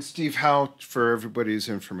see. And Steve Howe, for everybody's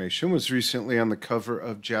information, was recently on the cover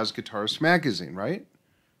of Jazz Guitarist magazine, right?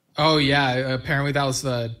 Oh yeah, apparently that was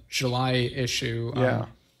the July issue. Yeah.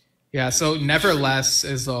 Yeah, so Nevertheless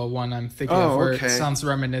is the one I'm thinking of where okay. it sounds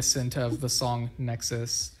reminiscent of the song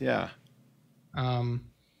Nexus. Yeah.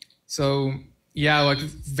 So yeah, like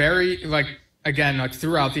very like again, like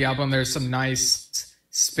throughout the album there's some nice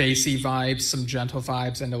spacey vibes, some gentle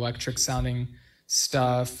vibes and electric sounding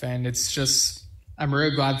stuff, and it's just I'm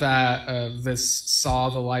really glad that this saw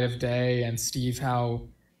the light of day and Steve Howe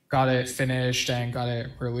got it finished and got it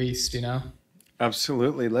released, you know?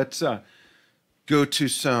 Absolutely. Let's go to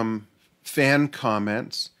some fan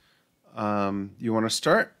comments. You want to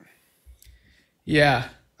start? Yeah.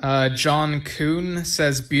 John Kuhn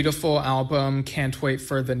says, beautiful album. Can't wait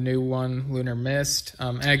for the new one, Lunar Mist.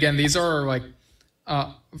 And again, these are like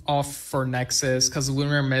off for Nexus because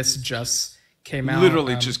Lunar Mist just came out.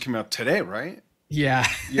 Literally just came out today, right? Yeah.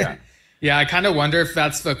 Yeah. Yeah, I kind of wonder if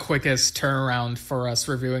that's the quickest turnaround for us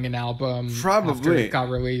reviewing an album after it got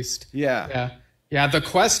released. Yeah. Yeah. Yeah, the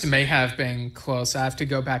Quest may have been close. I have to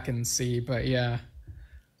go back and see, but yeah.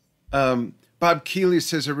 Bob Keeley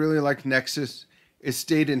says, I really like Nexus. It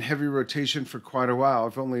stayed in heavy rotation for quite a while.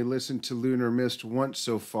 I've only listened to Lunar Mist once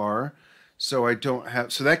so far, so I don't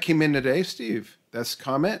have... So that came in today, Steve. That's the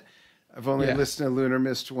comment. I've only listened to Lunar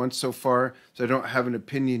Mist once so far, so I don't have an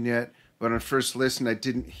opinion yet. But on first listen, I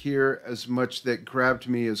didn't hear as much that grabbed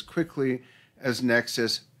me as quickly as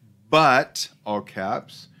Nexus. But, all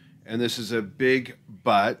caps, and this is a big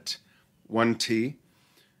but, 1T,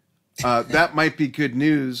 that might be good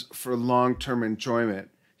news for long-term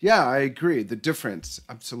enjoyment. Yeah, I agree. The difference,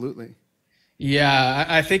 absolutely. Yeah,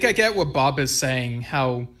 I think I get what Bob is saying,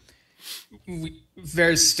 how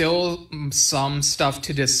there's still some stuff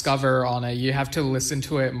to discover on it. You have to listen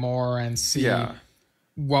to it more and see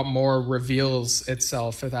what more reveals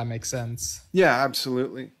itself, if that makes sense. Yeah,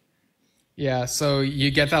 absolutely. Yeah, so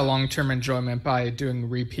you get that long-term enjoyment by doing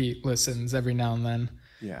repeat listens every now and then.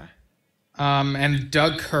 Yeah. And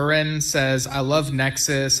Doug Curran says, I love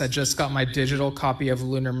Nexus. I just got my digital copy of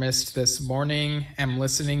Lunar Mist this morning. I'm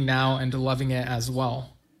listening now and loving it as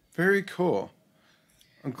well. Very cool.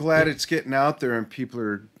 I'm glad it's getting out there and people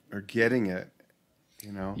are getting it,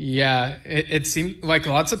 you know? Yeah, it seemed like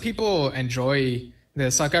lots of people enjoy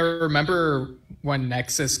this. Like I remember when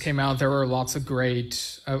Nexus came out, there were lots of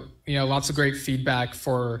great, lots of great feedback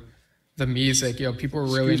for the music. You know, people were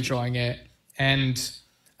really enjoying it. And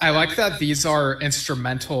I like that these are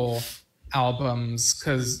instrumental albums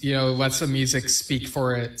because, you know, lets the music speak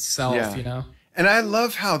for itself, you know? And I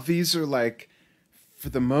love how these are like, for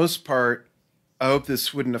the most part, I hope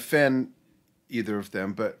this wouldn't offend either of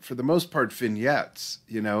them, but for the most part, vignettes,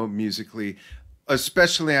 you know, musically,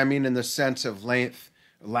 especially, I mean, in the sense of length,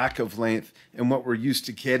 lack of length, and what we're used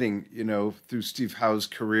to getting, you know, through Steve Howe's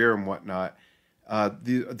career and whatnot.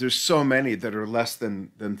 There's so many that are less than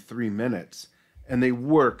 3 minutes, and they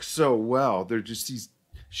work so well. They're just these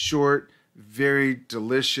short, very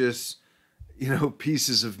delicious, you know,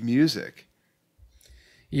 pieces of music.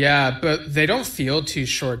 Yeah, but they don't feel too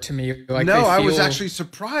short to me. Like no, I was actually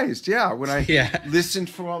surprised. Yeah, when I Yeah. listened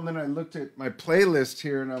for a while, and then I looked at my playlist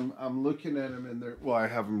here, and I'm looking at them, and well, I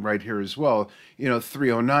have them right here as well. You know,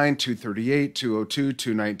 309, 238, 202,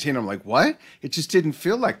 219. I'm like, what? It just didn't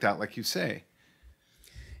feel like that, like you say.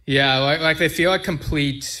 Yeah, like they feel like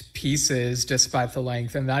complete pieces despite the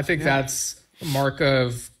length, and I think that's a mark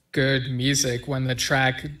of good music when the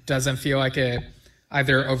track doesn't feel like it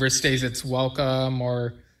either overstays its welcome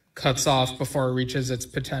or cuts off before it reaches its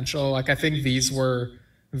potential. Like I think these were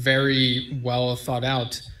very well thought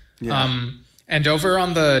out. Yeah. And over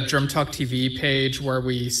on the Drum Talk TV page where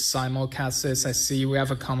we simulcast this, I see we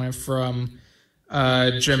have a comment from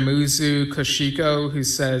Jamuzu Koshiko who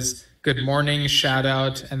says, good morning, shout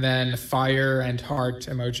out, and then fire and heart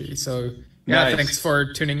emoji. So yeah, nice. Thanks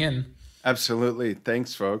for tuning in. Absolutely.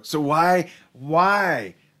 Thanks, folks. So why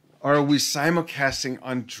are we simulcasting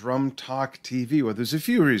on Drum Talk TV? Well, there's a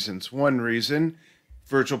few reasons. One reason,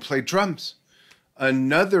 Virgil played drums.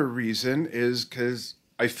 Another reason is because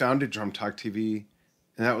I founded Drum Talk TV,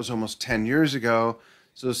 and that was almost 10 years ago.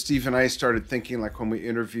 So Steve and I started thinking, like when we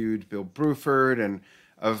interviewed Bill Bruford and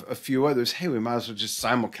a few others, hey, we might as well just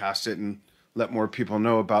simulcast it and let more people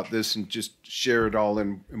know about this and just share it all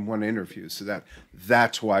in one interview. So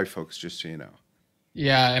that's why, folks, just so you know.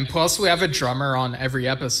 Yeah, and plus we have a drummer on every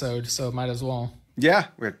episode, so might as well. Yeah,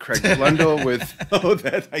 we had Craig Blundell with... Oh,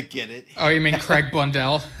 that I get it. Oh, you mean Craig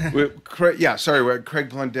Blundell? We had Craig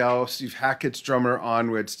Blundell, Steve Hackett's drummer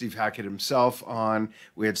on. We had Steve Hackett himself on.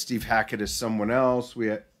 We had Steve Hackett as someone else. We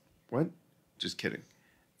had... What? Just kidding.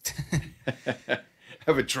 I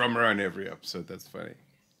have a drummer on every episode. That's funny.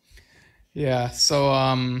 Yeah, so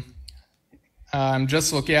I'm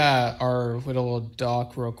just looking at our little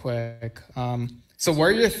doc real quick. So what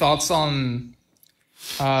are your thoughts on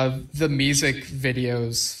the music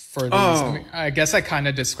videos for these? I guess I kind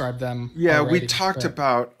of described them. Yeah, already, we talked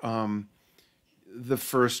about the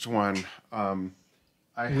first one.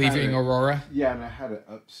 Leaving Aurora. Yeah, and I had it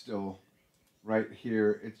up still right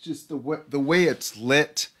here. It's just the way it's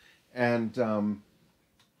lit, and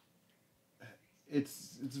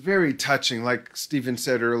it's very touching. Like Stephen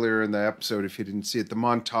said earlier in the episode, if you didn't see it, the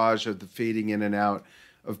montage of the fading in and out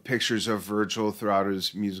of pictures of Virgil throughout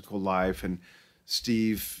his musical life, and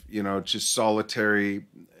Steve, just solitary,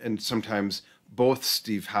 and sometimes both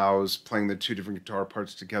Steve Howe's playing the two different guitar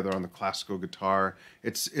parts together on the classical guitar.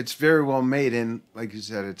 It's very well made, and like you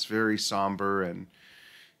said, it's very somber and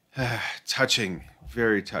touching,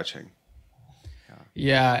 very touching.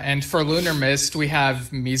 Yeah, and for Lunar Mist, we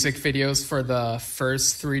have music videos for the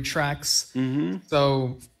first 3 tracks. Mm-hmm.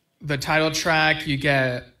 So the title track, you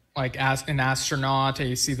get like an astronaut, and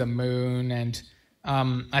you see the moon, and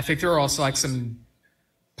I think there are also like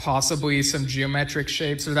possibly some geometric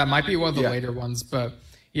shapes, or that might be one of the later ones. But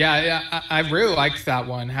yeah, I really liked that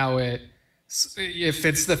one, how it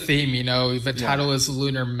fits the theme, the title is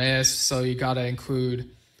Lunar Mist, so you got to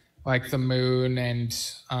include like the moon, and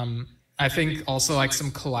I think also like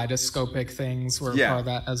some kaleidoscopic things were part of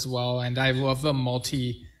that as well. And I love the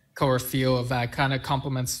multi-color feel of that. Kind of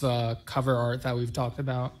complements the cover art that we've talked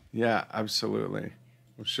about. Yeah, absolutely.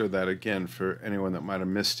 We'll show that again for anyone that might have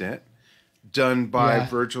missed it. Done by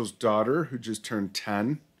Virgil's daughter, who just turned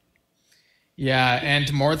 10. Yeah,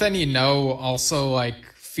 and More Than You Know also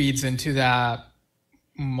like feeds into that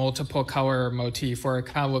multiple color motif where it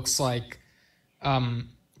kind of looks like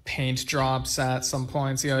paint drops at some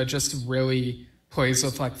points. It just really plays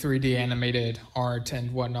with like 3D animated art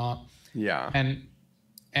and whatnot. Yeah.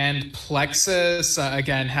 And Plexus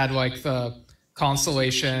again had like the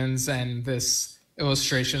constellations and this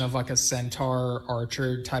illustration of like a centaur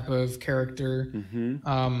archer type of character,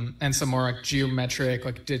 and some more like geometric,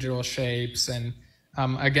 like digital shapes. And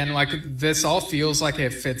again, like this all feels like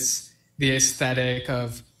it fits the aesthetic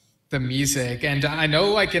of the music. And I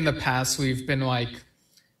know like in the past we've been like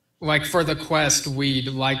for the quest, we'd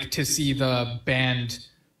like to see the band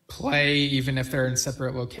play even if they're in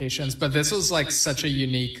separate locations. But this was like such a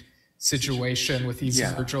unique situation with these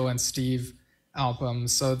Virgil and Steve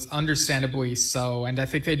albums, so it's understandably so. And I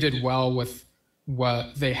think they did well with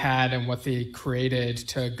what they had and what they created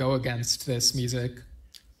to go against this music.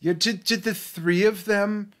 Yeah, did the 3 of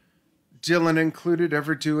them, Dylan included,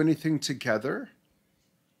 ever do anything together?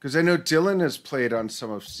 Because I know Dylan has played on some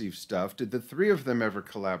of Steve's stuff. Did the 3 of them ever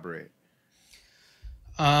collaborate?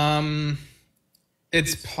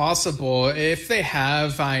 It's possible. If they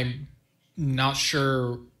have, I'm not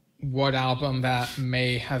sure what album that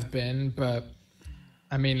may have been, but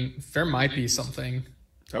I mean, there might be something.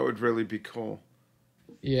 That would really be cool.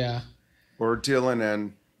 Yeah. Or Dylan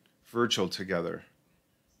and Virgil together.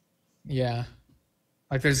 Yeah.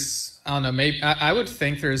 Like there's, I don't know, maybe I would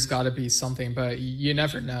think there's got to be something, but you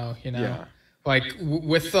never know, Yeah. Like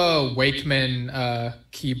with the Wakeman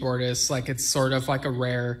keyboardist, like it's sort of like a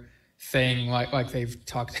rare thing, like they've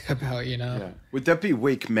talked about, Yeah. Would that be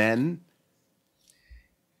Wakemen?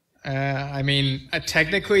 I mean,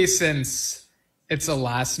 technically, since it's a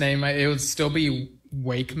last name, it would still be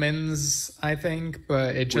Wakemans, I think,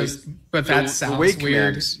 but it just, that sounds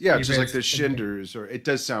weird. Yeah, just like the Shinders, or it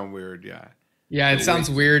does sound weird, yeah. Yeah, it sounds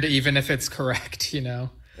weird even if it's correct, And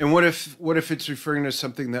what if it's referring to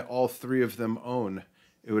something that all 3 of them own?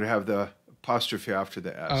 It would have the apostrophe after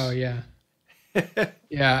the S. Oh, yeah.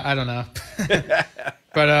 Yeah, I don't know.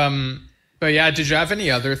 But yeah, did you have any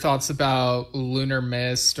other thoughts about Lunar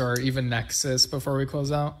Mist or even Nexus before we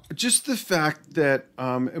close out? Just the fact that,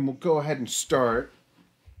 and we'll go ahead and start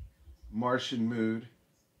Martian Mood.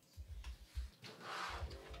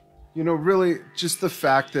 Really just the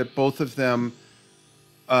fact that both of them,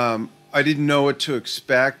 I didn't know what to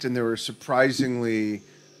expect, and they were surprisingly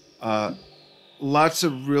lots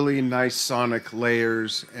of really nice sonic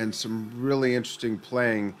layers and some really interesting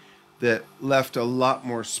playing that left a lot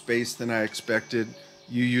more space than I expected.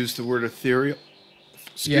 You used the word ethereal.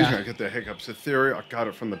 Excuse me, I got the hiccups. Ethereal. I got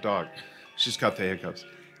it from the dog. She's got the hiccups.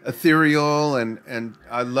 Ethereal, and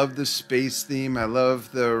I love the space theme. I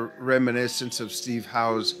love the reminiscence of Steve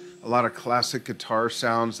Howe's, a lot of classic guitar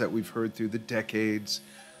sounds that we've heard through the decades.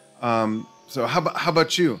 So how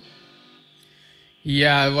about you?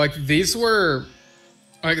 Yeah, like this was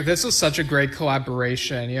such a great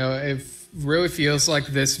collaboration. You know, it really feels like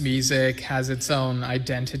this music has its own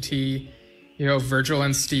identity. You know, Virgil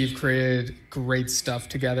and Steve created great stuff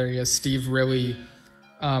together. You know, Steve really,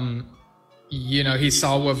 you know, he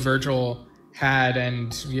saw what Virgil had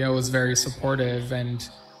and, you know, was very supportive. And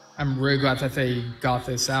I'm really glad that they got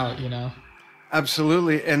this out, you know.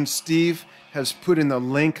 Absolutely. And Steve has put in the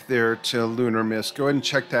link there to Lunar Mist. Go ahead and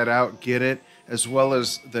check that out, get it, as well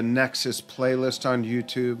as the Nexus playlist on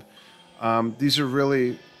YouTube. These are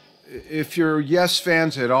really, if you're Yes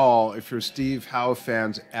fans at all, if you're Steve Howe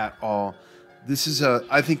fans at all,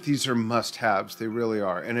 I think these are must-haves. They really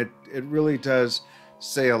are. And it really does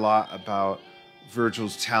say a lot about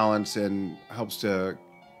Virgil's talents and helps to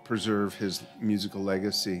preserve his musical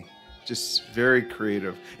legacy. Just very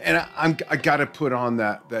creative. And I got to put on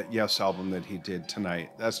that Yes album that he did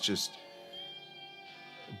tonight. That's just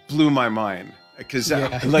blew my mind. Because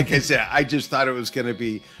like I said, I just thought it was going to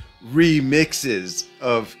be remixes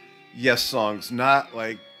of Yes songs, not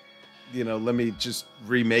like, you know, let me just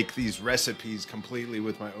remake these recipes completely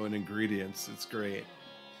with my own ingredients. It's great.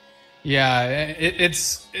 Yeah,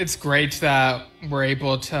 it's great that we're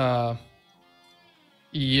able to,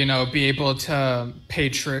 you know, be able to pay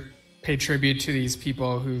tribute to these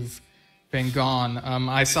people who've been gone.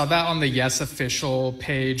 I saw that on the Yes official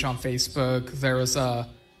page on Facebook. There was a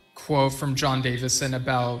quote from John Davison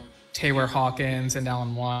about Taylor Hawkins and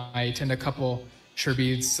Alan White and a couple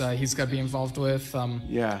tributes he's going to be involved with.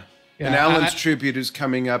 Yeah, and Alan's tribute is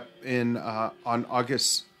coming up on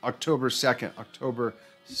October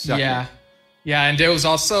 2nd. Yeah, and there was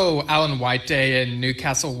also Alan White Day in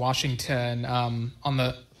Newcastle, Washington on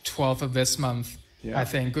the 12th of this month, I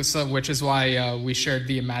think, so, which is why we shared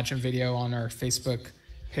the Imagine video on our Facebook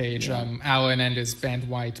page, Alan and his band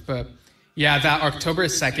White. But yeah, that October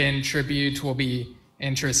 2nd tribute will be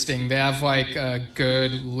interesting. They have like a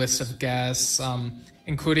good list of guests,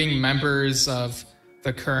 including members of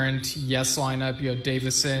the current Yes lineup, you know,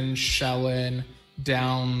 Davison, Shellen,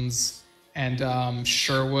 Downs, and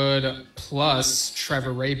Sherwood, plus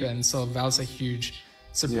Trevor Rabin. So that was a huge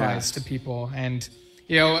surprise to people. And,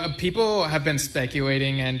 you know, people have been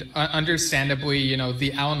speculating, and understandably, you know,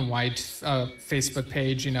 the Alan White Facebook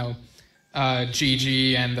page, you know,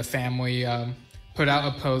 Gigi and the family put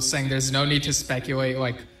out a post saying there's no need to speculate,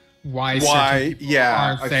 like, why certain people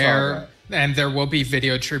aren't there. And there will be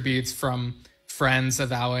video tributes from friends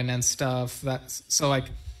of Alan and stuff. That's so, like,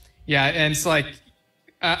 yeah, and it's like,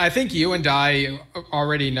 I think you and I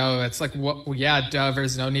already know. It's like,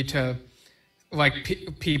 there's no need to,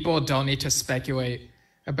 like, people don't need to speculate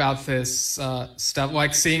about this stuff.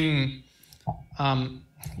 Like seeing,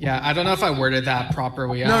 I don't know if I worded that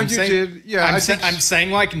properly. No, you did. Yeah, I'm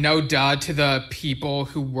saying like no duh to the people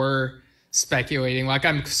who were speculating. Like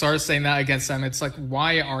I'm sort of saying that against them. It's like,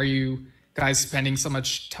 why are you guys spending so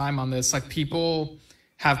much time on this? Like people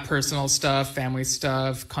have personal stuff, family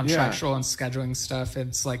stuff, contractual and scheduling stuff.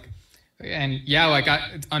 It's like, and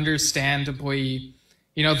understandably,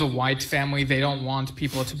 you know, the White family, they don't want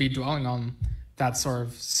people to be dwelling on that sort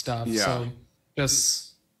of stuff. Yeah. So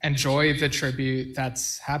just enjoy the tribute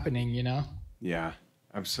that's happening, you know? Yeah,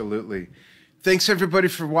 absolutely. Thanks everybody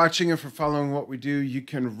for watching and for following what we do. You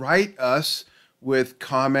can write us with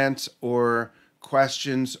comments or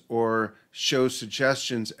questions or show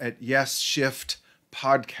suggestions at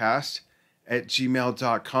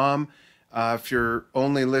yesshiftpodcast@gmail.com. If you're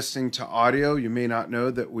only listening to audio, you may not know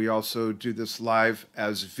that we also do this live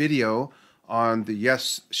as video on the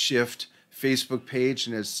Yesshift Facebook page.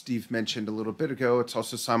 And as Steve mentioned a little bit ago, it's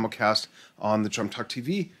also simulcast on the Drum Talk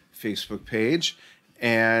TV Facebook page.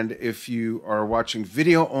 And if you are watching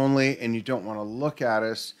video only and you don't want to look at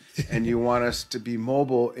us and you want us to be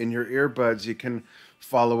mobile in your earbuds, you can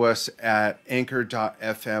follow us at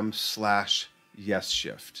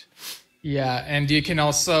anchor.fm/Yesshift. Yeah, and you can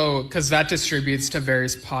also, because that distributes to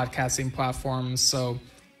various podcasting platforms. So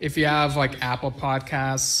if you have like Apple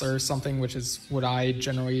Podcasts or something, which is what I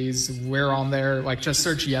generally use, we're on there. Like just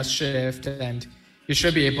search Yesshift and you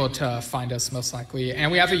should be able to find us most likely.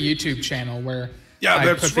 And we have a YouTube channel where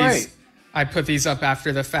I put these up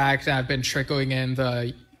after the fact. And I've been trickling in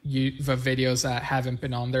the the videos that haven't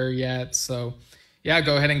been on there yet. So yeah,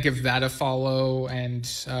 go ahead and give that a follow and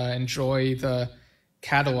enjoy the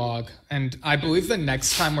catalog. And I believe the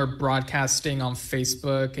next time we're broadcasting on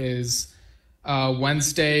Facebook is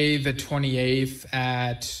Wednesday the 28th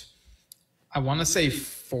at, I want to say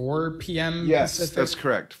 4 p.m. Yes, Pacific. that's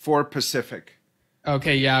correct. 4 Pacific.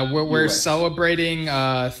 Okay, yeah, we're celebrating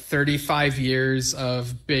 35 years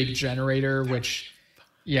of Big Generator, which,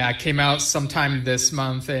 yeah, came out sometime this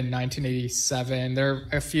month in 1987. There are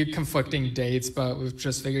a few conflicting dates, but we've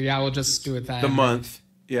just figured, yeah, we'll just do it then. The month,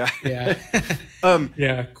 yeah. Yeah.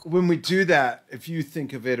 Yeah. When we do that, if you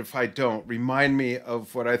think of it, if I don't, remind me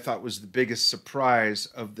of what I thought was the biggest surprise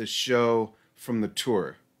of the show from the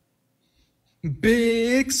tour.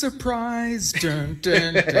 Big surprise. Dun,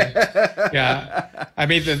 dun, dun. Yeah. I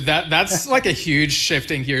mean, that's like a huge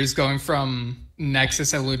shifting gears going from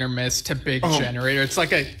Nexus and Lunar Mist to Big Generator. It's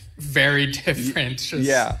like a very different.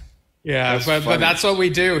 Yeah. Yeah. But that's what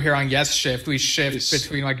we do here on Yesshift. We shift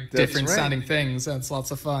between like different sounding things. And it's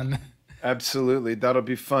lots of fun. Absolutely. That'll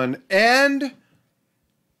be fun. And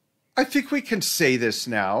I think we can say this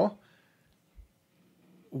now.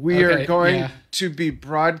 We are going to be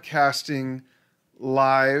broadcasting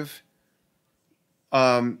live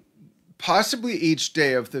possibly each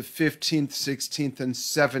day of the 15th, 16th, and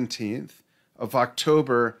 17th of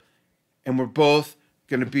October. And we're both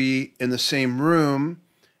going to be in the same room,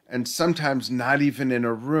 and sometimes not even in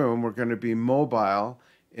a room. We're going to be mobile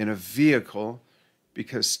in a vehicle,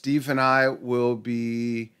 because Steve and I will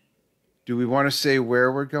be... Do we want to say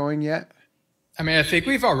where we're going yet? I mean, I think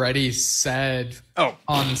we've already said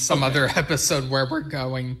on some other episode where we're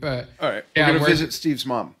going, but all right, we're going to visit Steve's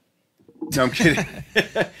mom. No, I'm kidding.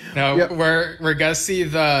 No, we're going to see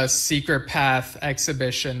the Secret Path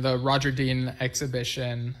exhibition, the Roger Dean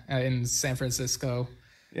exhibition in San Francisco.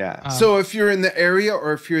 Yeah. So if you're in the area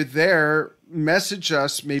or if you're there, message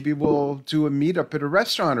us. Maybe we'll do a meetup at a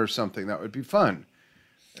restaurant or something. That would be fun.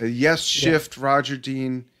 A Yesshift Roger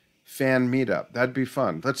Dean fan meetup. That'd be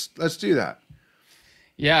fun. Let's do that.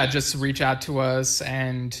 Yeah, just reach out to us,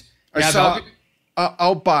 and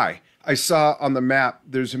I'll buy. I saw on the map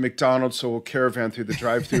there's a McDonald's, so we'll caravan through the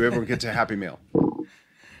drive-through. Everyone gets a Happy Meal.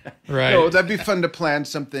 Right. No, that'd be fun to plan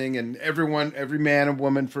something, and every man and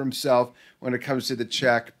woman for himself when it comes to the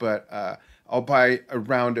check. But I'll buy a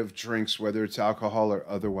round of drinks, whether it's alcohol or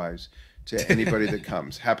otherwise, to anybody that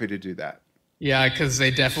comes. Happy to do that. Yeah, because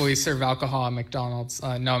they definitely serve alcohol at McDonald's.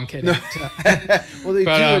 No, I'm kidding. Well, they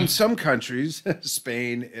do in some countries.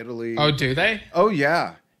 Spain, Italy. Oh, do they? Oh,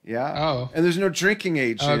 yeah. Yeah. Oh. And there's no drinking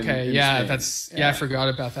age okay, in yeah, Spain. I forgot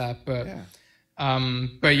about that.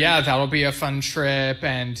 But yeah, that'll be a fun trip.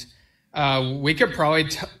 And we could probably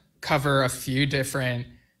cover a few different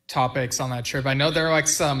topics on that trip. I know there are like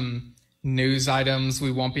some news items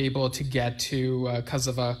we won't be able to get to because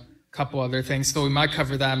of a couple other things, so we might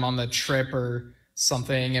cover them on the trip or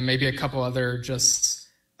something, and maybe a couple other just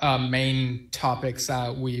main topics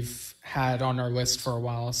that we've had on our list for a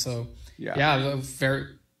while. So yeah, very,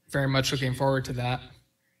 very much looking forward to that.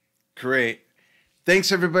 Great. Thanks,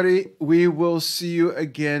 everybody. We will see you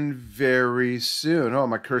again very soon. Oh,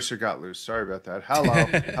 my cursor got loose. Sorry about that. Hello.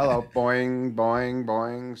 Hello. Boing, boing,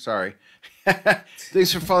 boing. Sorry.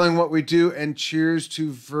 Thanks for following what we do, and cheers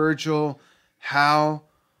to Virgil Howe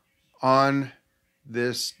on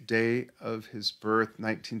this day of his birth,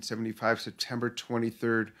 1975, September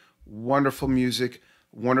 23rd. Wonderful music,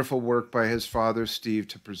 wonderful work by his father, Steve,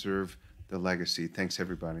 to preserve the legacy. Thanks,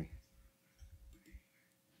 everybody.